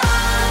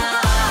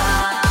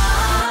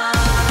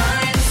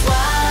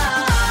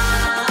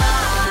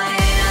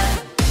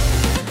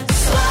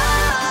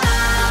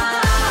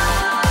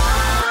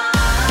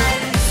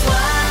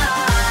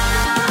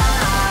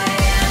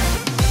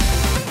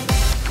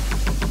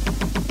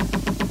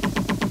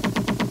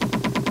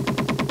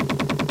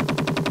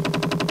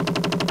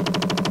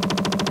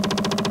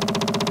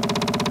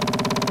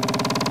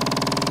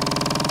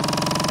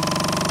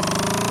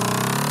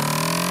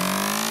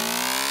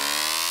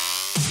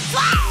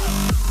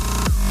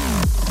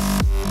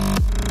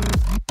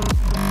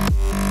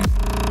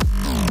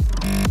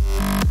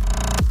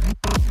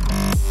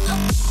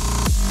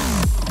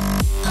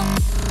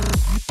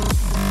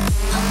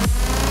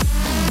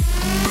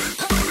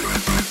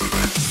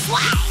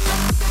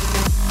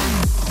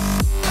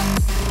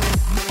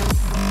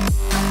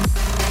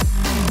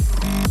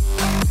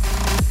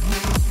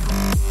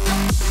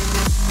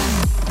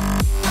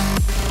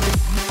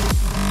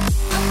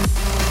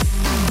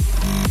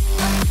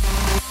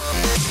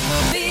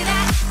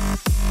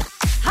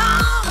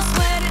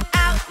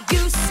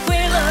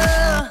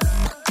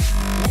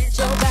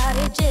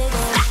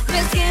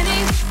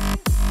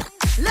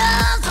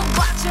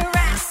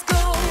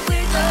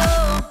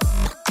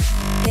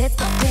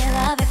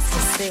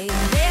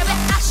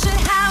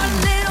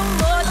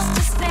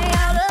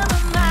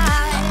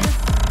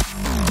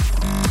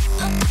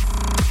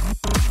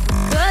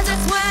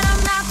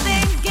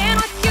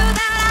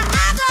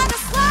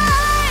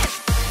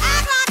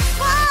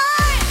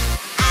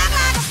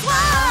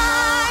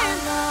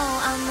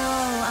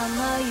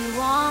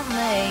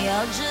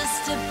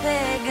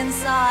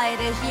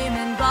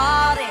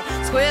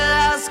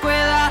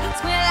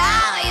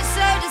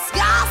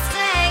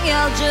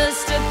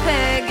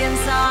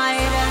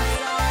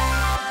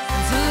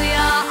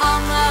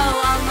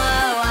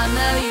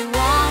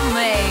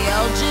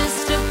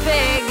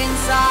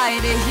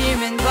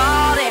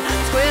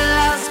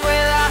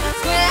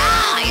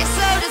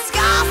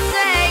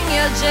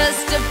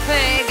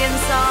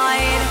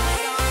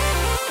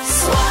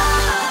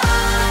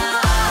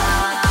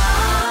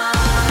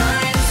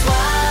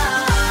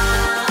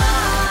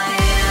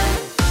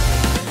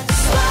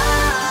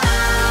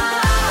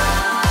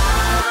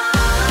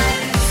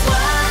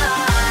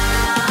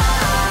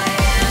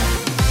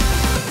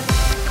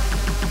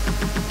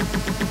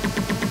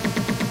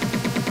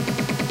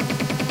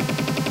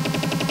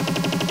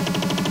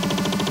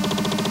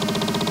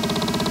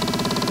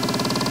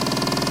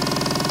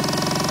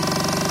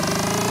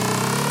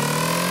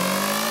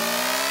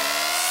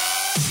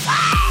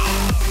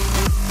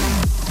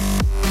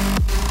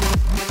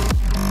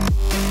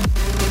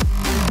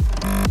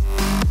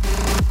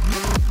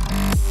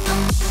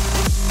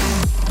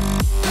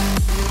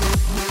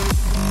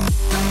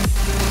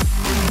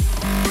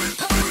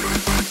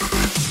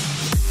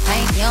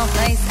 your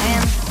face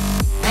and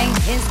paint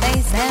his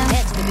face and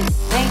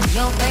paint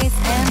your face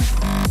and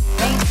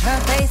paint her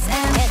face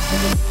and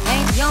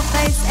paint your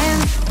face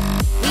and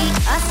we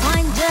are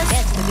swine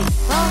just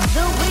for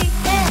the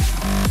weekend.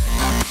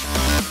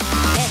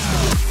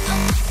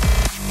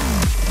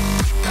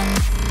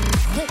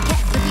 Look at the beat. Look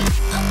at the beat.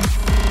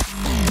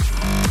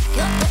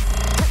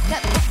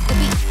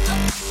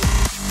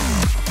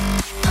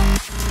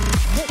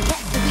 Look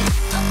at the beat.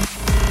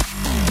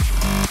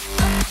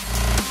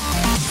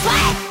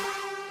 Swag!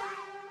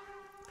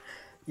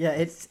 Yeah,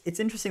 it's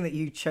interesting that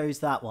you chose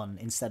that one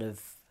instead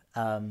of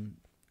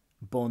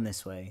Born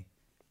This Way,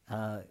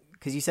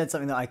 because you said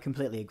something that I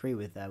completely agree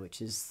with there, which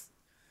is,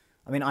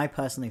 I mean, I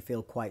personally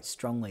feel quite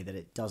strongly that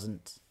it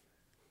doesn't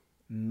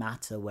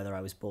matter whether I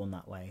was born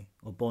that way,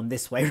 or born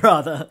this way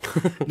rather,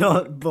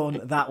 not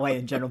born that way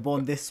in general,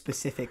 born this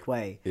specific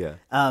way. Yeah.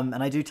 And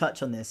I do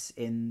touch on this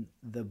in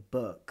the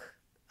book.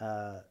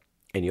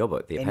 In your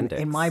book, the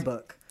appendix. In my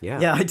book.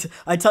 Yeah. Yeah,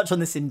 I touch on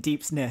this in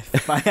Deep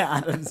Sniff by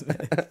Adam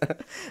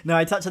Smith. No,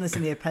 I touch on this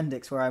in the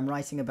appendix where I'm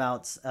writing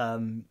about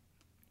the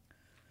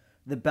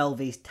Belle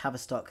v.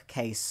 Tavistock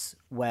case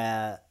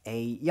where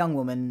a young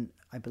woman,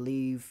 I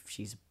believe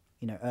she's,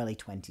 early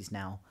 20s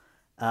now,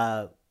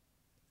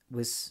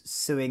 was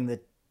suing the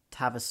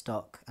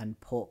Tavistock and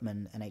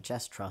Portman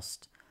NHS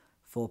Trust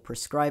for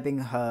prescribing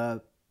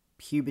her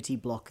puberty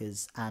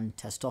blockers and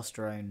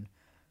testosterone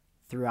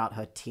throughout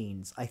her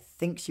teens. I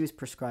think she was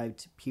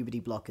prescribed puberty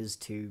blockers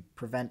to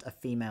prevent a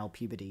female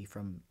puberty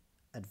from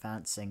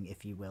advancing,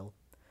 if you will,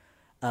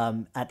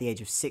 at the age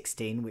of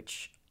 16,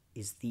 which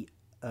is the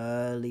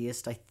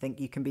earliest I think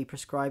you can be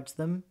prescribed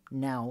them,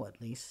 now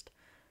at least,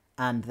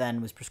 and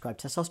then was prescribed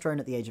testosterone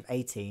at the age of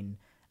 18,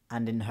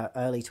 and in her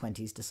early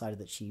 20s decided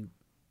that she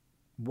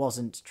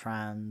wasn't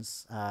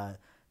trans,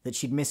 that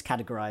she'd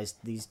miscategorized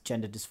these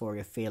gender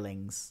dysphoria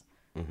feelings,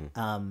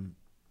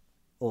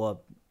 or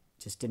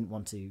just didn't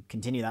want to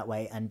continue that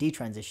way and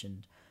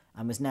detransitioned,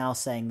 and was now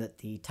saying that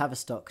the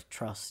Tavistock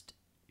Trust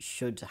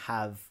shouldn't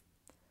have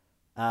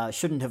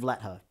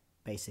let her,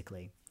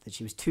 basically, that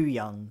she was too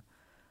young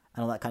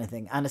and all that kind of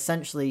thing. And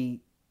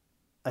essentially,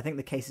 I think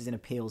the case is in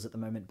appeals at the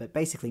moment, but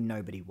basically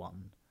nobody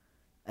won.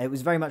 It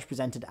was very much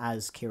presented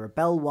as Keira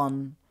Bell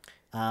won.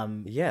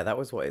 Yeah, that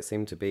was what it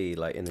seemed to be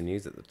like in the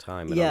news at the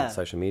time and Yeah. on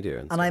social media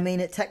and stuff. And I mean,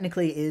 it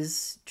technically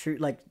is true.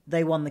 Like,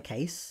 they won the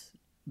case,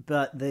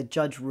 but the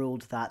judge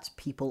ruled that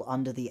people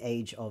under the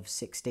age of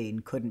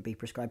 16 couldn't be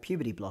prescribed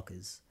puberty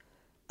blockers,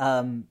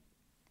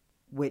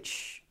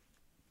 which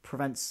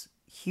prevents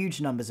huge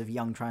numbers of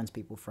young trans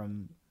people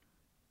from,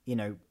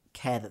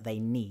 care that they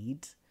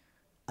need.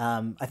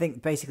 I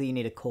think basically you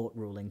need a court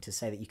ruling to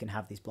say that you can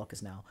have these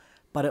blockers now.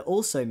 But it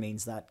also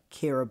means that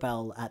Keira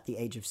Bell at the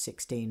age of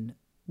 16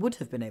 would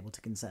have been able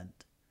to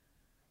consent.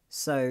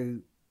 So,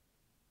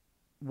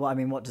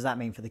 what does that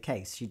mean for the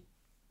case? She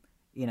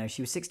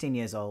was 16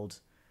 years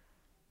old,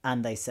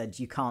 and they said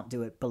you can't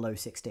do it below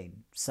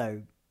 16.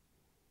 So,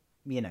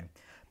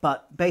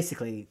 But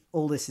basically,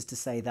 all this is to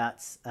say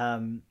that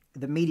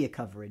the media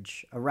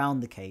coverage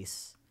around the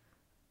case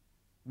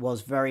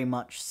was very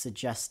much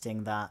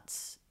suggesting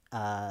that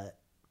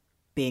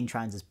being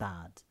trans is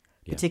bad.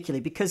 Yeah. Particularly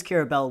because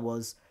Keira Bell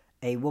was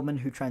a woman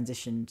who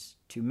transitioned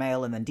to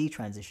male and then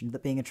detransitioned,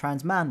 that being a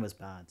trans man was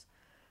bad.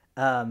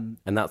 And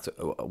that's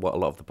what a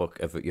lot of the book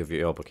of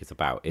your book is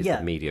about, is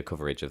the media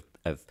coverage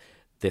of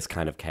this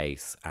kind of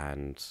case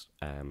and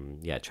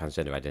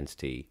transgender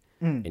identity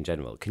in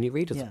general. Can you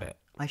read us a bit?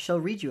 I shall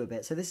read you a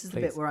bit. So this is the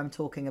Please. bit where I'm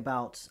talking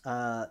about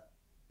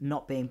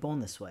not being born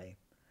this way.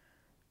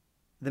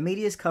 The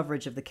media's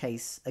coverage of the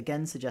case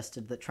again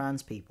suggested that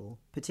trans people,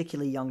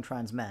 particularly young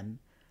trans men,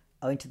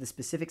 owing to the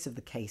specifics of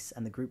the case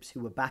and the groups who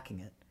were backing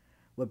it,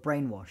 were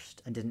brainwashed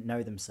and didn't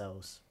know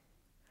themselves.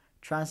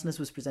 Transness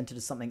was presented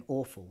as something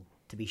awful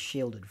to be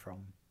shielded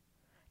from.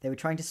 They were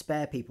trying to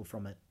spare people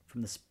from it,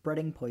 from the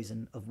spreading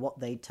poison of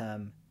what they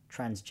term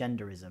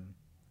transgenderism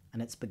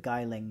and its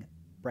beguiling,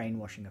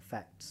 brainwashing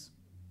effects.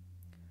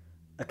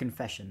 A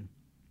confession.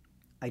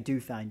 I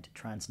do find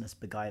transness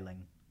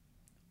beguiling.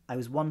 I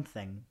was one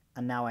thing,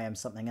 and now I am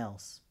something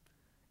else.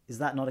 Is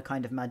that not a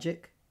kind of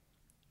magic?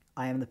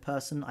 I am the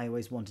person I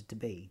always wanted to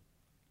be.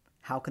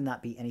 How can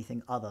that be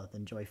anything other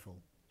than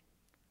joyful?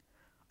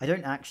 I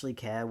don't actually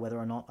care whether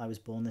or not I was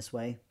born this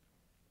way.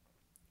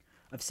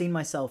 I've seen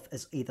myself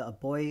as either a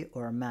boy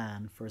or a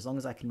man for as long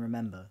as I can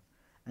remember,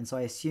 and so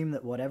I assume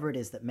that whatever it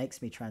is that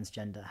makes me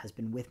transgender has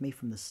been with me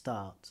from the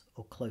start,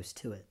 or close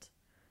to it.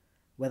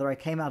 Whether I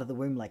came out of the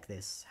womb like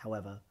this,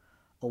 however,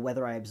 or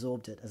whether I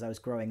absorbed it as I was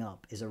growing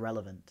up, is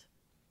irrelevant.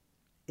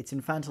 It's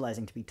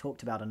infantilizing to be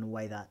talked about in a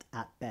way that,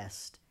 at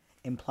best,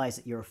 implies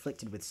that you're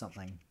afflicted with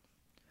something.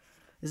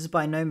 This is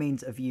by no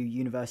means a view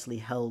universally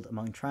held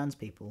among trans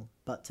people,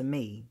 but to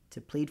me, to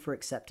plead for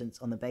acceptance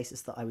on the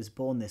basis that I was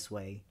born this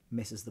way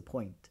misses the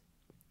point.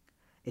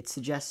 It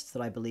suggests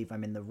that I believe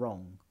I'm in the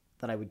wrong,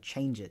 that I would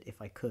change it if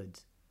I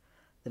could,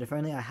 that if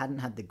only I hadn't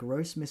had the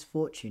gross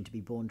misfortune to be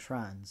born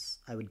trans,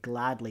 I would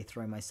gladly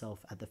throw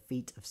myself at the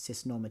feet of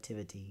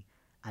cisnormativity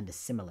and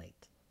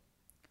assimilate.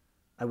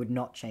 I would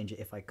not change it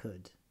if I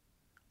could.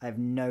 I have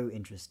no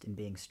interest in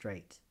being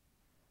straight.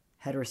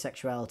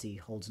 Heterosexuality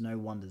holds no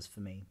wonders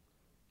for me.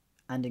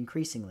 And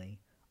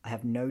increasingly, I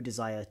have no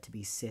desire to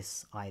be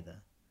cis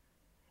either.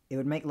 It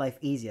would make life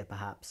easier,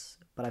 perhaps,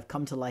 but I've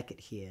come to like it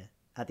here,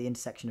 at the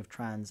intersection of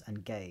trans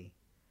and gay.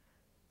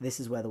 This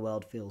is where the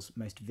world feels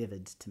most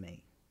vivid to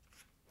me.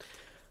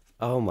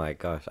 Oh my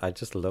gosh, I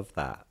just love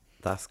that.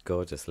 That's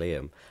gorgeous,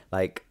 Liam.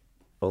 Like,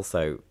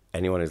 also,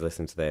 anyone who's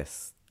listening to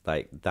this,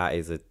 like, that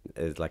is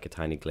like a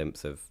tiny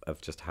glimpse of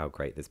just how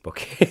great this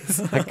book is.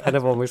 I kind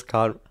of almost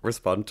can't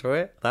respond to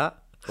it.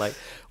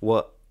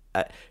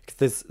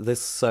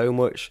 There's so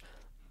much.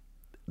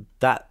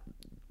 That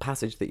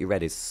passage that you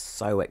read is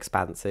so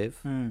expansive.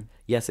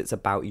 Yes, it's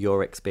about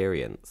your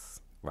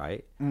experience,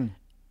 right? And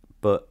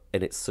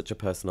it's such a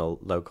personal,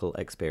 local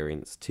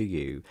experience to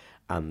you.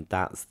 And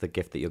that's the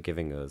gift that you're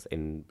giving us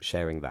in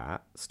sharing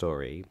that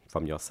story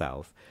from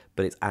yourself.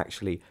 But it's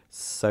actually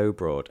so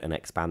broad and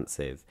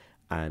expansive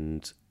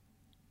and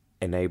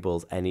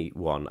enables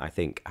anyone, I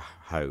think,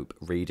 hope,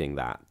 reading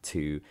that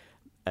to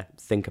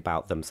think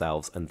about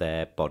themselves and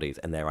their bodies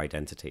and their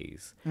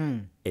identities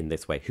in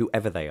this way,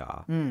 whoever they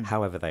are,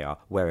 however they are,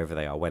 wherever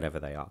they are, whenever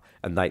they are.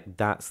 And like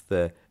that's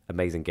the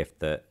amazing gift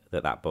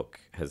that book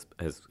has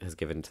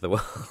given to the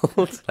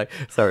world. Like,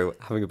 sorry,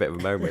 having a bit of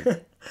a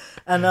moment.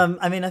 And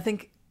I mean, I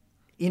think,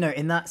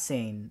 in that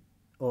scene,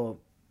 or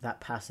that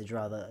passage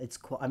rather,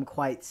 I'm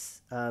quite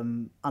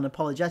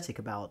unapologetic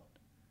about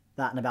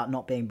that and about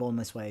not being born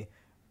this way,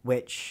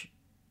 which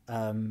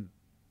I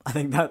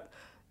think that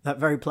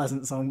very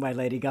pleasant song by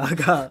Lady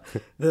Gaga,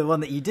 the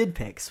one that you did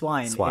pick,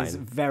 Swine. Is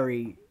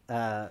very,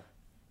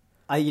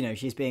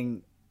 she's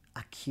being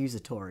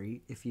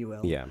accusatory, if you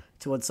will,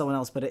 towards someone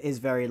else, but it is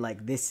very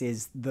like, this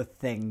is the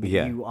thing that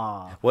you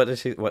are.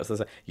 What's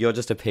the you're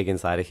just a pig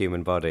inside a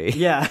human body.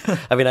 Yeah.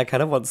 I mean, I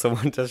kind of want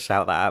someone to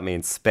shout that at me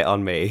and spit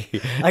on me.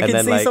 I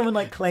can see someone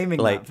like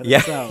claiming that for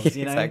themselves,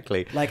 you know?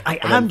 Exactly. Like, I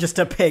am just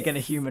a pig in a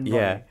human body.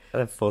 Yeah, and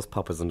then force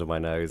poppers under my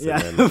nose.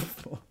 Yeah, and then...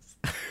 of course.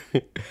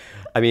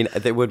 I mean,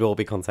 they would all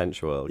be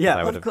consensual. Yeah,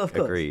 I would of have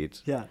course. agreed.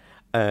 Yeah.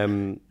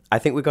 I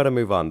think we've got to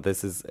move on.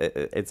 This is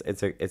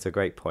it's a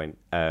great point.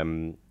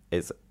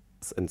 It's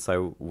and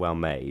so well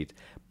made.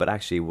 But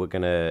actually, we're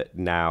gonna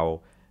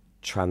now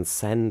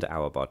transcend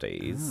our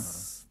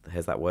bodies.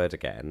 Here's that word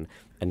again,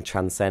 and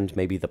transcend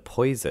maybe the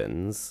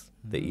poisons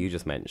that you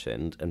just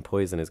mentioned. And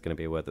poison is going to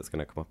be a word that's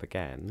going to come up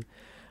again.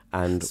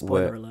 And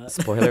Spoiler alert.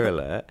 Spoiler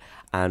alert.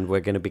 And we're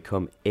going to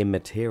become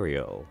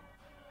immaterial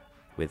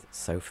with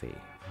Sophie.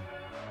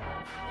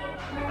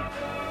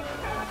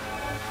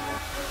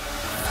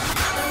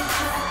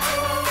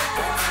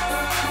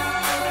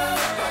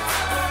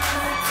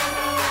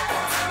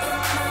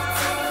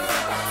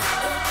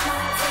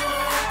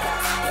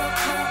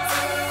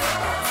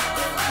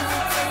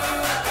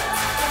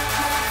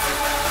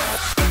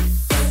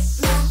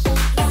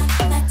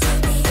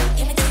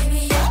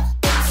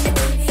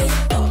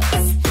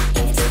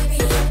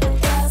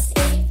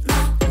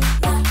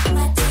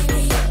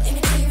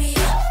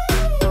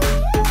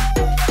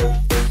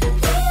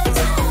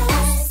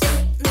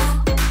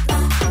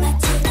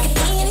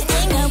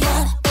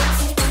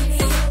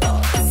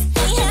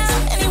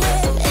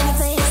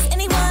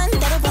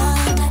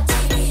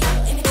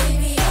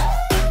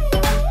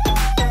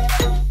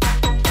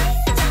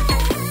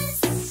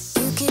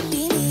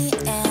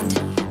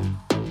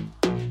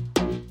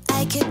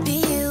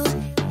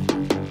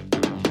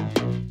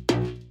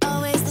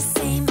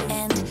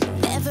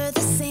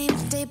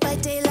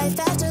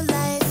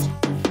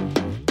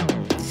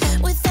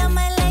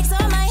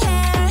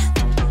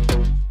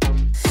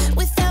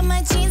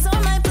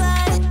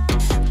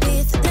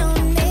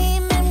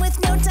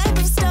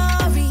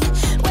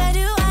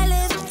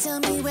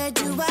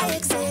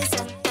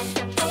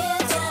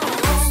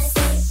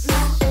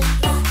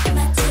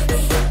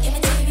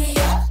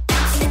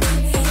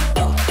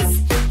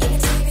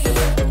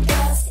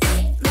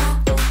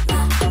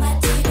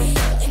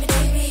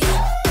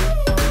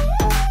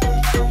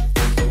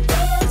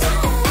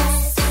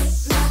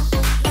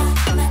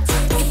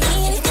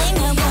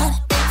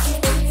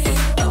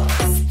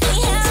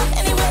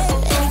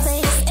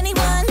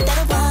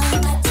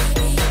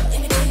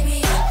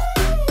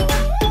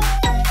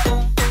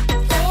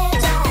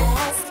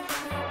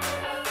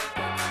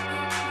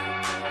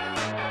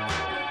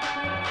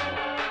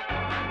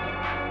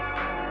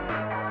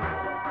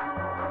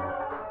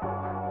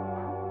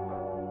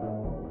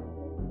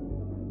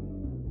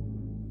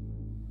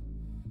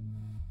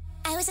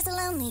 I was just a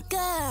lonely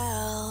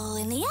girl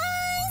in the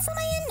eyes of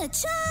my inner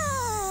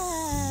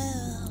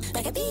child.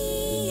 I could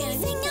be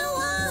anything I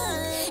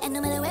want, and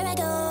no matter where I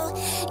go,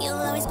 you'll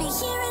always be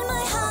here in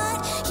my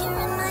heart, here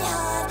in my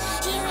heart,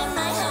 here in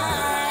my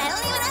heart. I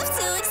don't even have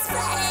to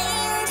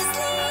explain, just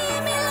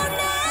leave me alone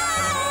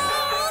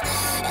now.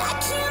 I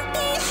can't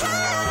be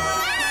held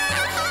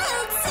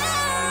down,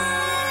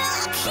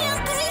 I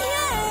can't be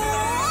held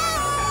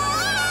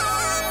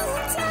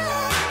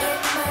down.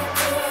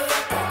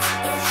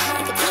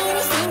 I could be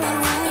anything I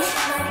want.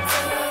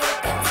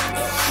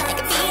 I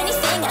could be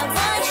anything I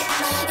want.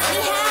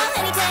 Anyhow,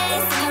 any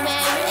place,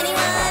 anywhere,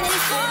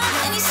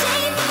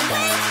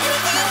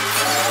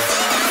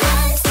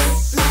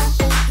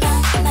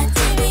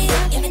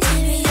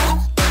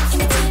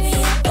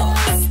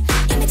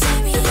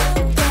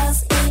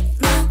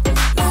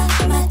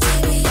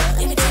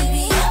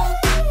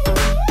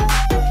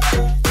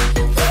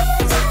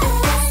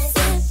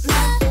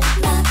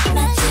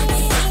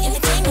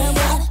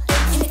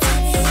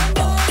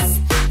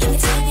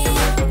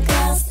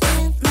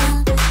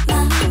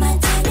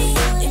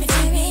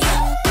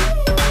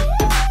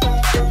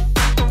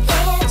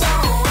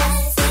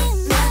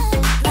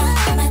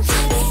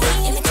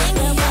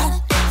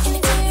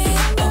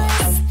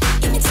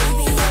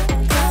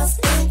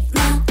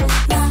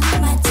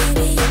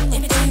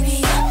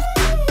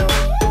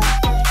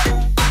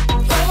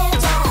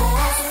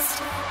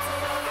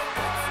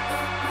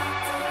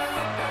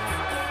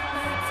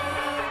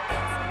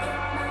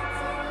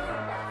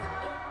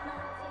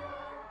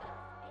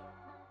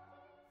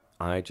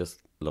 I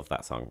just love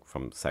that song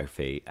from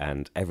Sophie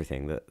and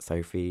everything that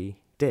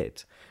Sophie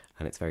did.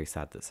 And it's very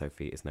sad that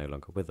Sophie is no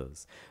longer with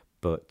us.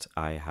 But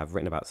I have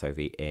written about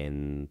Sophie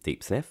in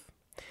Deep Sniff,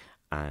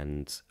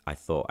 and I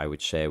thought I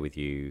would share with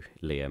you,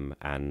 Liam,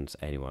 and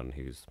anyone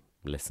who's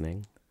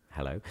listening,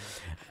 hello,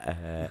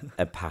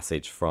 a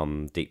passage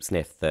from Deep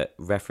Sniff that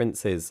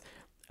references,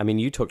 I mean,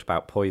 you talked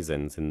about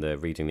poisons in the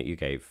reading that you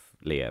gave,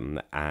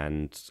 Liam,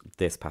 and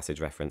this passage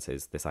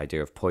references this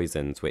idea of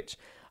poisons, which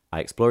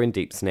I explore in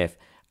Deep Sniff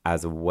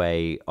as a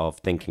way of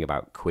thinking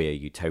about queer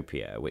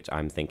utopia, which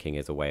I'm thinking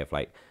is a way of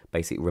like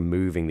basically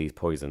removing these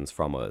poisons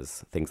from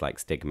us, things like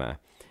stigma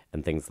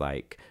and things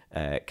like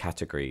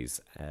categories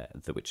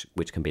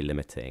which can be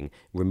limiting,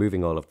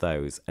 removing all of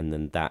those, and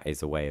then that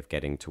is a way of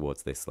getting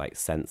towards this like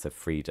sense of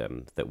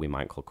freedom that we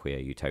might call queer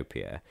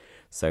utopia.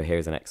 So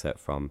here's an excerpt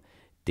from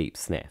Deep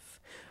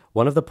Sniff.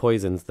 One of the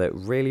poisons that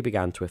really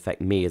began to affect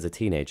me as a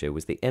teenager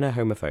was the inner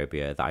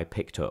homophobia that I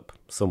picked up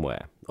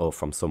somewhere or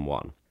from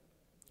someone.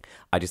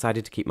 I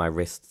decided to keep my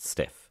wrists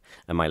stiff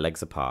and my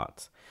legs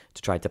apart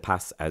to try to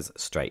pass as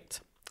straight.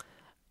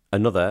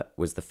 Another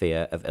was the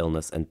fear of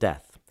illness and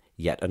death.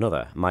 Yet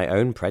another, my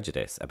own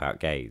prejudice about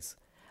gays.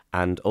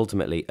 And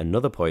ultimately,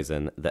 another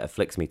poison that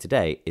afflicts me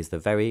today is the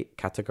very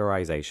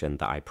categorization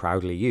that I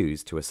proudly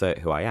use to assert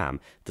who I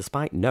am,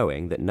 despite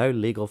knowing that no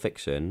legal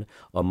fiction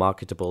or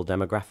marketable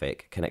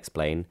demographic can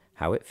explain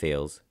how it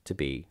feels to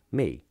be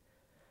me.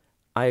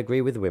 I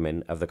agree with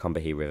women of the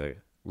Combahee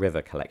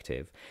River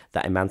Collective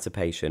that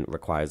emancipation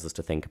requires us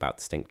to think about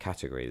distinct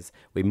categories.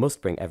 We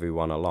must bring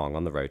everyone along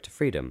on the road to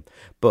freedom,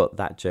 but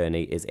that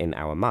journey is in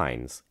our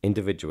minds,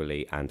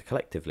 individually and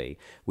collectively.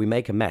 We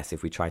make a mess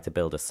if we try to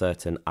build a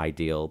certain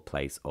ideal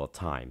place or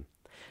time.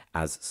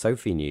 As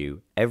Sophie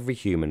knew, every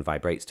human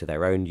vibrates to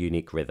their own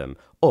unique rhythm,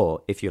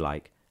 or, if you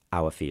like,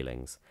 our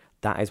feelings.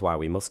 That is why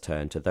we must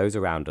turn to those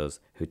around us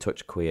who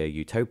touch queer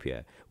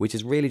utopia, which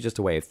is really just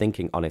a way of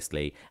thinking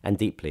honestly and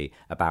deeply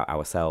about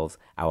ourselves,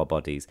 our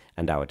bodies,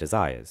 and our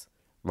desires.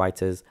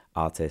 Writers,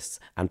 artists,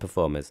 and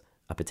performers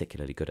are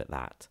particularly good at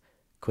that.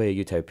 Queer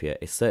utopia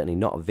is certainly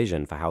not a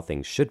vision for how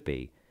things should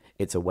be.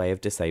 It's a way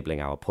of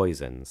disabling our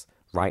poisons,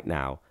 right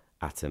now,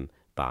 atom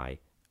by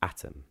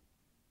atom.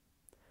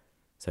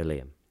 So,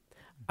 Liam,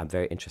 I'm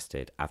very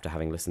interested, after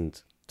having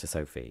listened to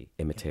Sophie,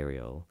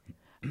 Immaterial,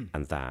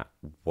 and that,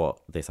 what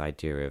this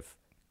idea of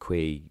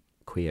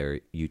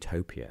queer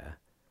utopia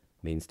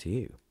means to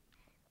you.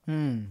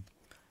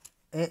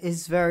 It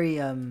is very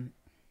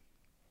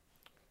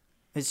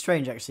it's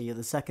strange actually. You're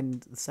the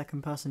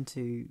second person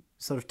to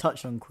sort of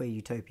touch on queer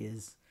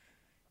utopias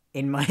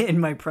in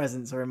my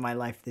presence or in my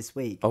life this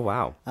week. Oh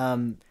wow.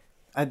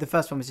 The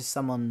first one was just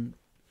someone,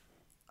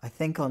 I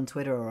think on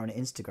Twitter or on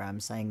Instagram,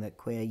 saying that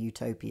queer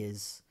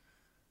utopias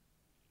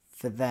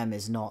for them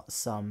is not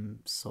some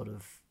sort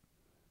of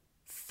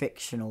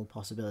fictional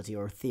possibility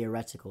or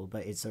theoretical,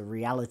 but it's a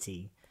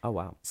reality. Oh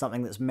wow.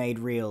 Something that's made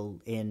real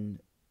in,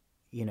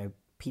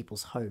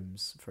 people's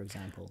homes, for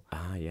example.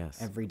 Ah yes.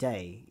 Every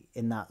day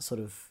in that sort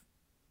of,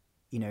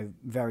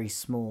 very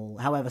small,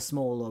 however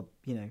small or,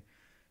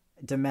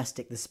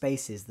 domestic the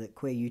spaces, that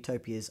queer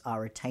utopias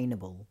are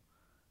attainable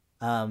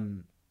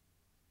on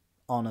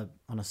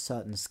a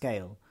certain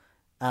scale.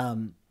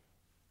 And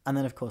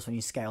then of course when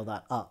you scale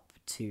that up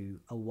to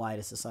a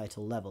wider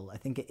societal level, I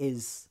think it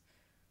is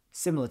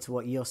similar to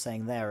what you're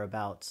saying there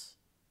about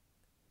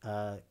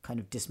kind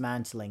of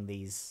dismantling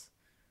these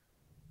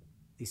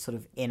sort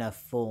of inner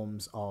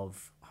forms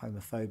of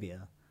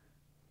homophobia.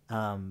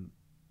 And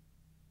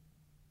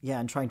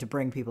trying to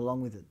bring people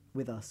along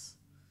with us.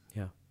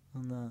 Yeah.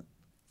 On that.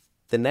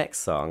 The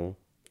next song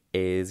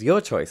is your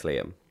choice,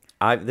 Liam.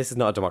 This is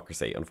not a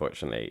democracy,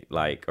 unfortunately,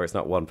 or it's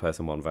not one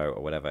person, one vote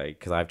or whatever,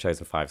 because I've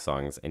chosen 5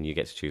 songs and you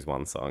get to choose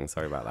one song.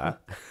 Sorry about that.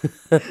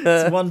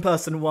 It's one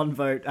person, one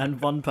vote,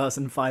 and one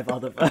person, 5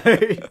 other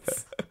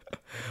votes.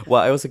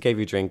 Well, I also gave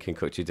you drink and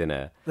cooked you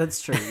dinner.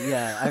 That's true,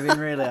 yeah. I mean,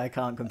 really, I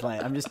can't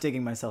complain. I'm just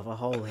digging myself a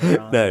hole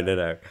here.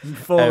 No.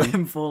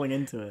 I'm falling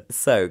into it.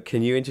 So,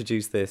 can you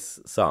introduce this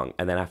song?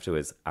 And then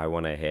afterwards, I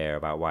want to hear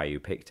about why you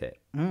picked it.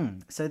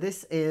 So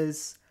this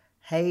is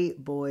Hey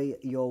Boy,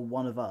 You're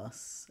One of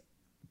Us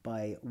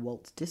by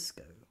Walt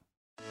Disco.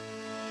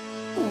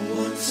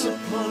 Once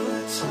upon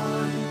a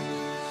time,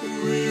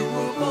 we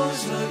were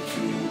boys like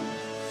you,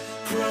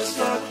 dressed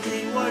our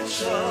clean white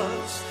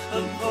shirts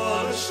and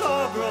polished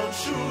our brown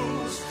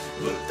shoes.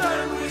 But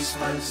then we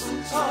spent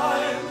some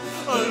time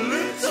a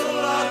little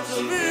out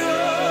of the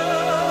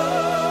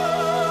earth.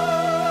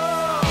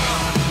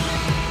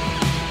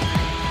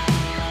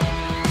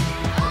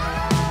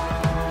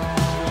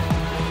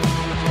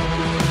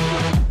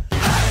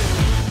 Hey!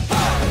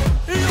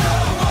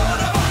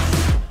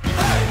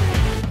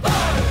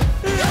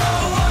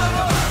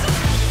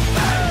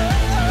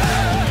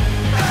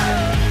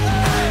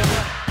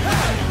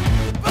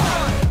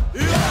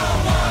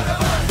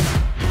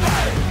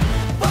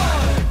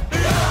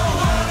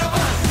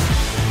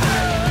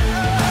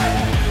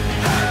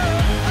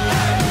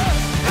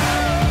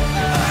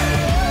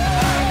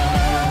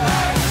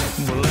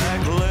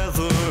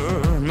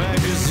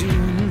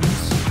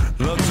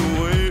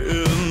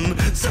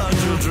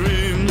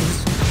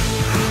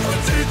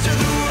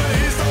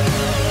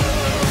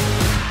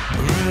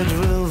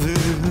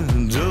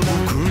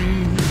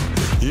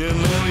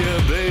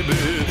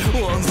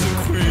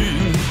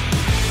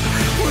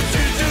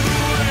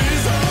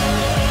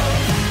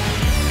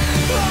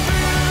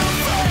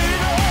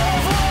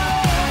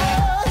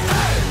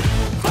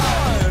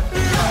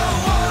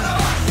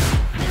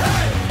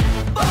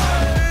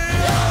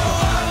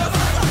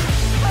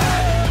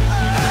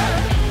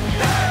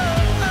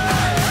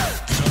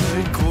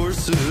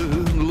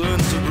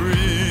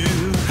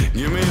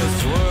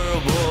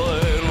 world,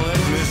 boy,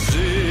 let me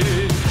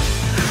see.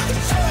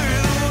 Show you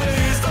the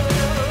ways of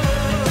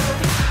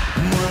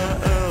my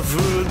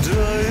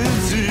Aphrodite.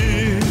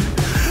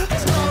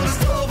 It's not a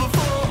store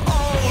before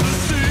all to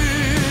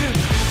see.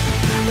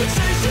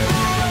 Chase your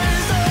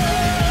ways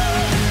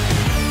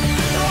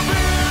don't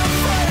be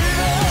afraid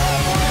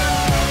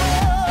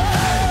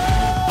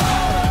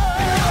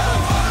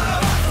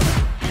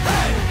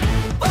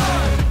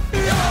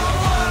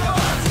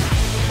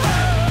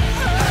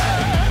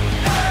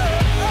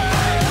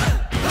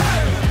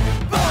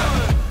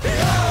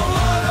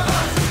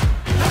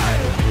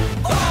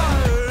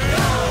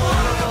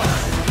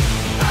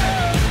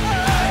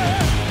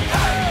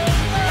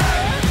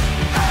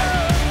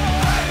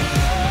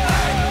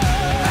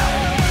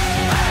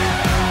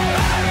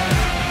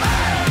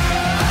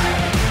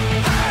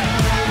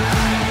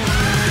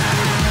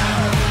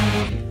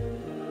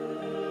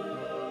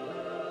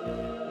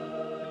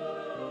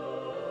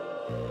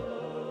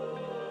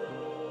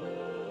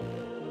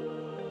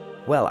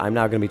Well, I'm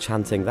now going to be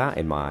chanting that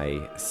in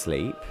my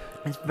sleep.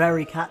 It's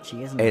very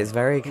catchy, isn't it? It's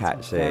very catchy.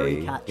 It's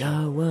very catchy.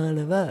 You're one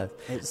of us.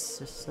 It's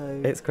just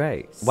so... It's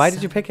great. Why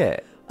did you pick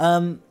it?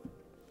 I've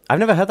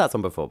never heard that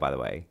song before, by the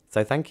way.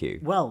 So thank you.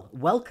 Well,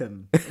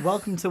 welcome.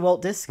 Welcome to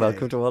Walt Disco.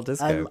 Welcome to Walt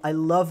Disco. I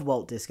love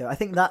Walt Disco. I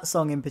think that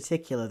song in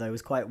particular, though,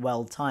 was quite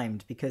well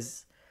timed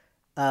because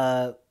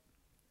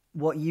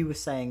what you were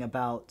saying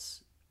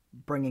about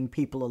bringing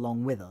people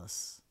along with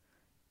us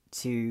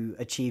to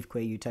achieve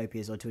queer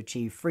utopias or to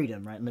achieve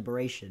freedom, right,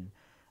 liberation.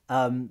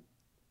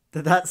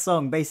 That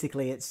song,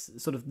 basically, it's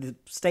sort of the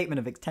statement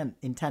of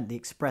intent, the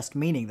expressed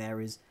meaning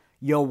there is,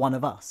 you're one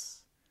of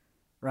us,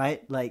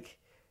 right? Like,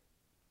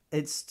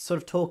 it's sort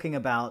of talking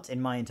about,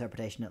 in my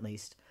interpretation at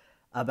least,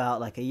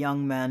 about like a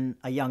young man,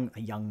 one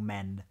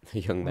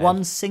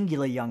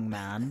singular young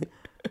man,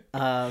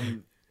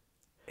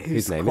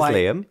 whose name is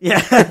Liam. Yeah,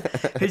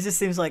 who just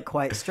seems like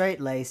quite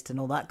straight-laced and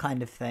all that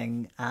kind of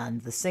thing.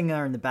 And the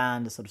singer and the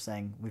band are sort of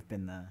saying, we've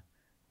been there.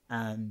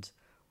 And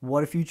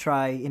what if you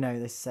try,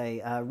 they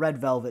say, red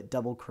velvet,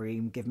 double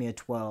cream, give me a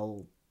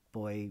twirl,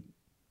 boy,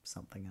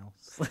 something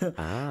else.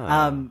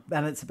 And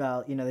it's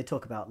about, they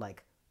talk about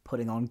like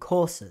putting on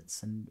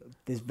corsets and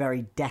this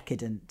very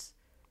decadent,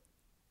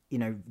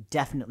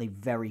 definitely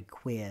very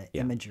queer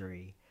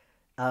imagery.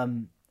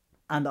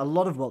 And a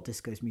lot of Walt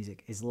Disco's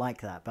music is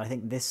like that, but I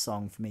think this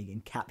song for me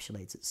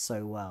encapsulates it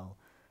so well.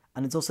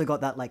 And it's also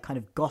got that like kind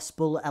of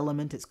gospel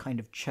element. It's kind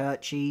of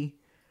churchy.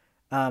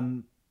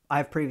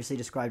 I've previously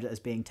described it as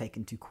being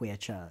taken to queer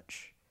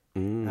church.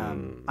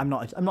 I'm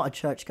not a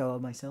churchgoer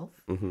myself,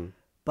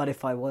 but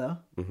if I were,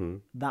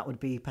 that would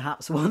be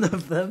perhaps one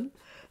of them.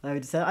 I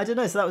would say, I don't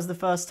know. So that was the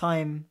first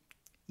time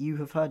you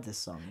have heard this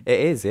song.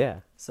 It is, yeah.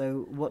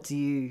 So what do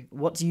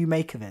you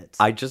make of it?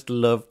 I just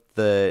love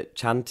the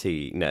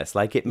chantiness.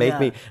 Like, it made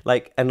me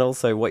like, and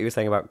also what you were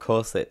saying about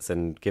corsets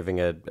and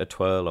giving a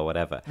twirl or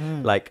whatever.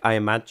 Like, I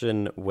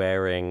imagine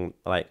wearing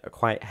like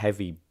quite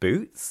heavy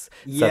boots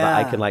so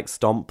that I can like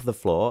stomp the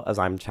floor as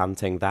I'm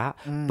chanting that.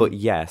 But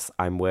yes,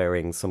 I'm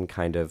wearing some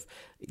kind of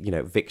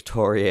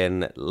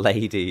Victorian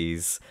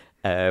ladies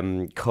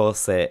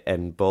corset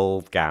and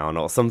ball gown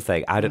or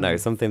something. I don't know,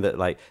 something that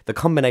like the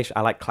combination.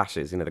 I like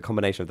clashes, the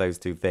combination of those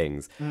two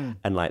things, and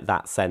like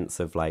that sense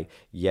of like,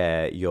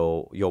 yeah,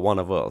 you're one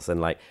of us,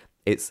 and like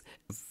it's,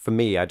 for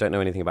me, I don't know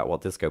anything about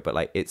Walt Disco, but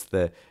like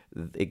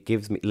it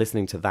gives me,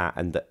 listening to that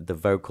and the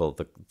vocal,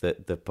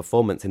 the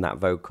performance in that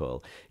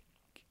vocal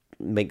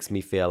makes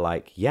me feel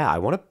like, yeah, I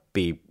want to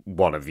be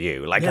one of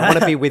you. Like, I want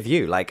to be with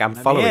you. Like, I'm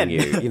following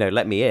you.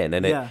 Let me in.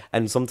 And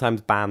and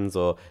sometimes bands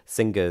or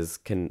singers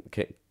can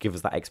give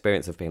us that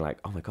experience of being like,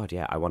 oh my god,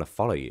 yeah, I want to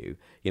follow you.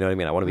 You know what I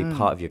mean? I want to be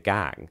part of your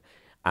gang.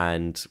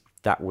 And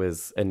that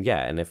was, and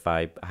if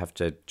I have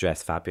to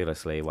dress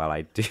fabulously while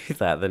I do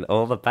that, then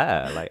all the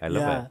better. Like, I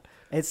love it.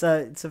 It's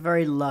a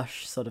very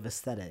lush sort of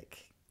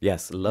aesthetic.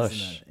 Yes,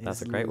 lush.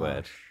 That's a great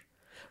word.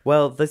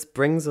 Well, this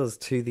brings us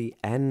to the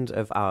end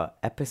of our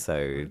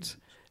episode,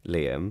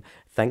 Liam.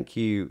 Thank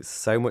you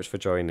so much for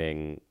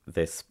joining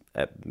this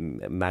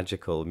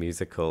magical,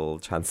 musical,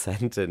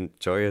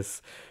 transcendent,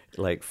 joyous,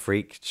 like,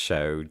 freak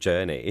show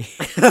journey.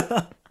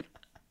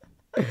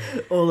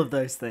 All of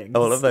those things.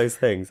 All of those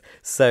things.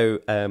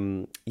 So,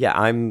 I'm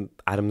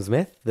Adam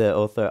Smith, the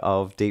author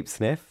of Deep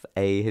Sniff,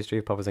 A History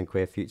of Poppers and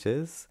Queer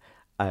Futures.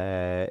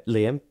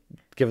 Liam,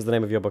 give us the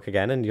name of your book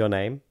again and your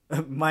name.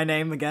 My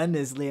name again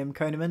is Liam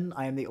Koneman.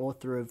 I am the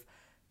author of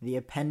The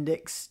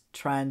Appendix,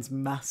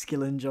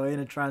 Transmasculine Joy in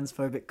a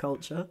Transphobic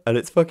Culture. And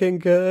it's fucking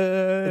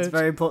good. It's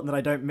very important that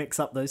I don't mix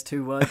up those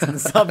two words in the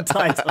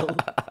subtitle.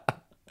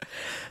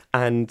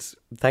 And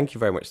thank you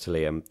very much to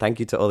Liam. Thank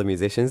you to all the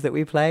musicians that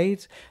we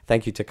played.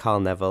 Thank you to Carl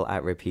Neville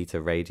at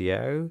Repeater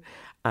Radio.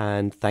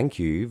 And thank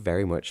you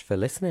very much for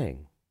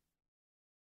listening.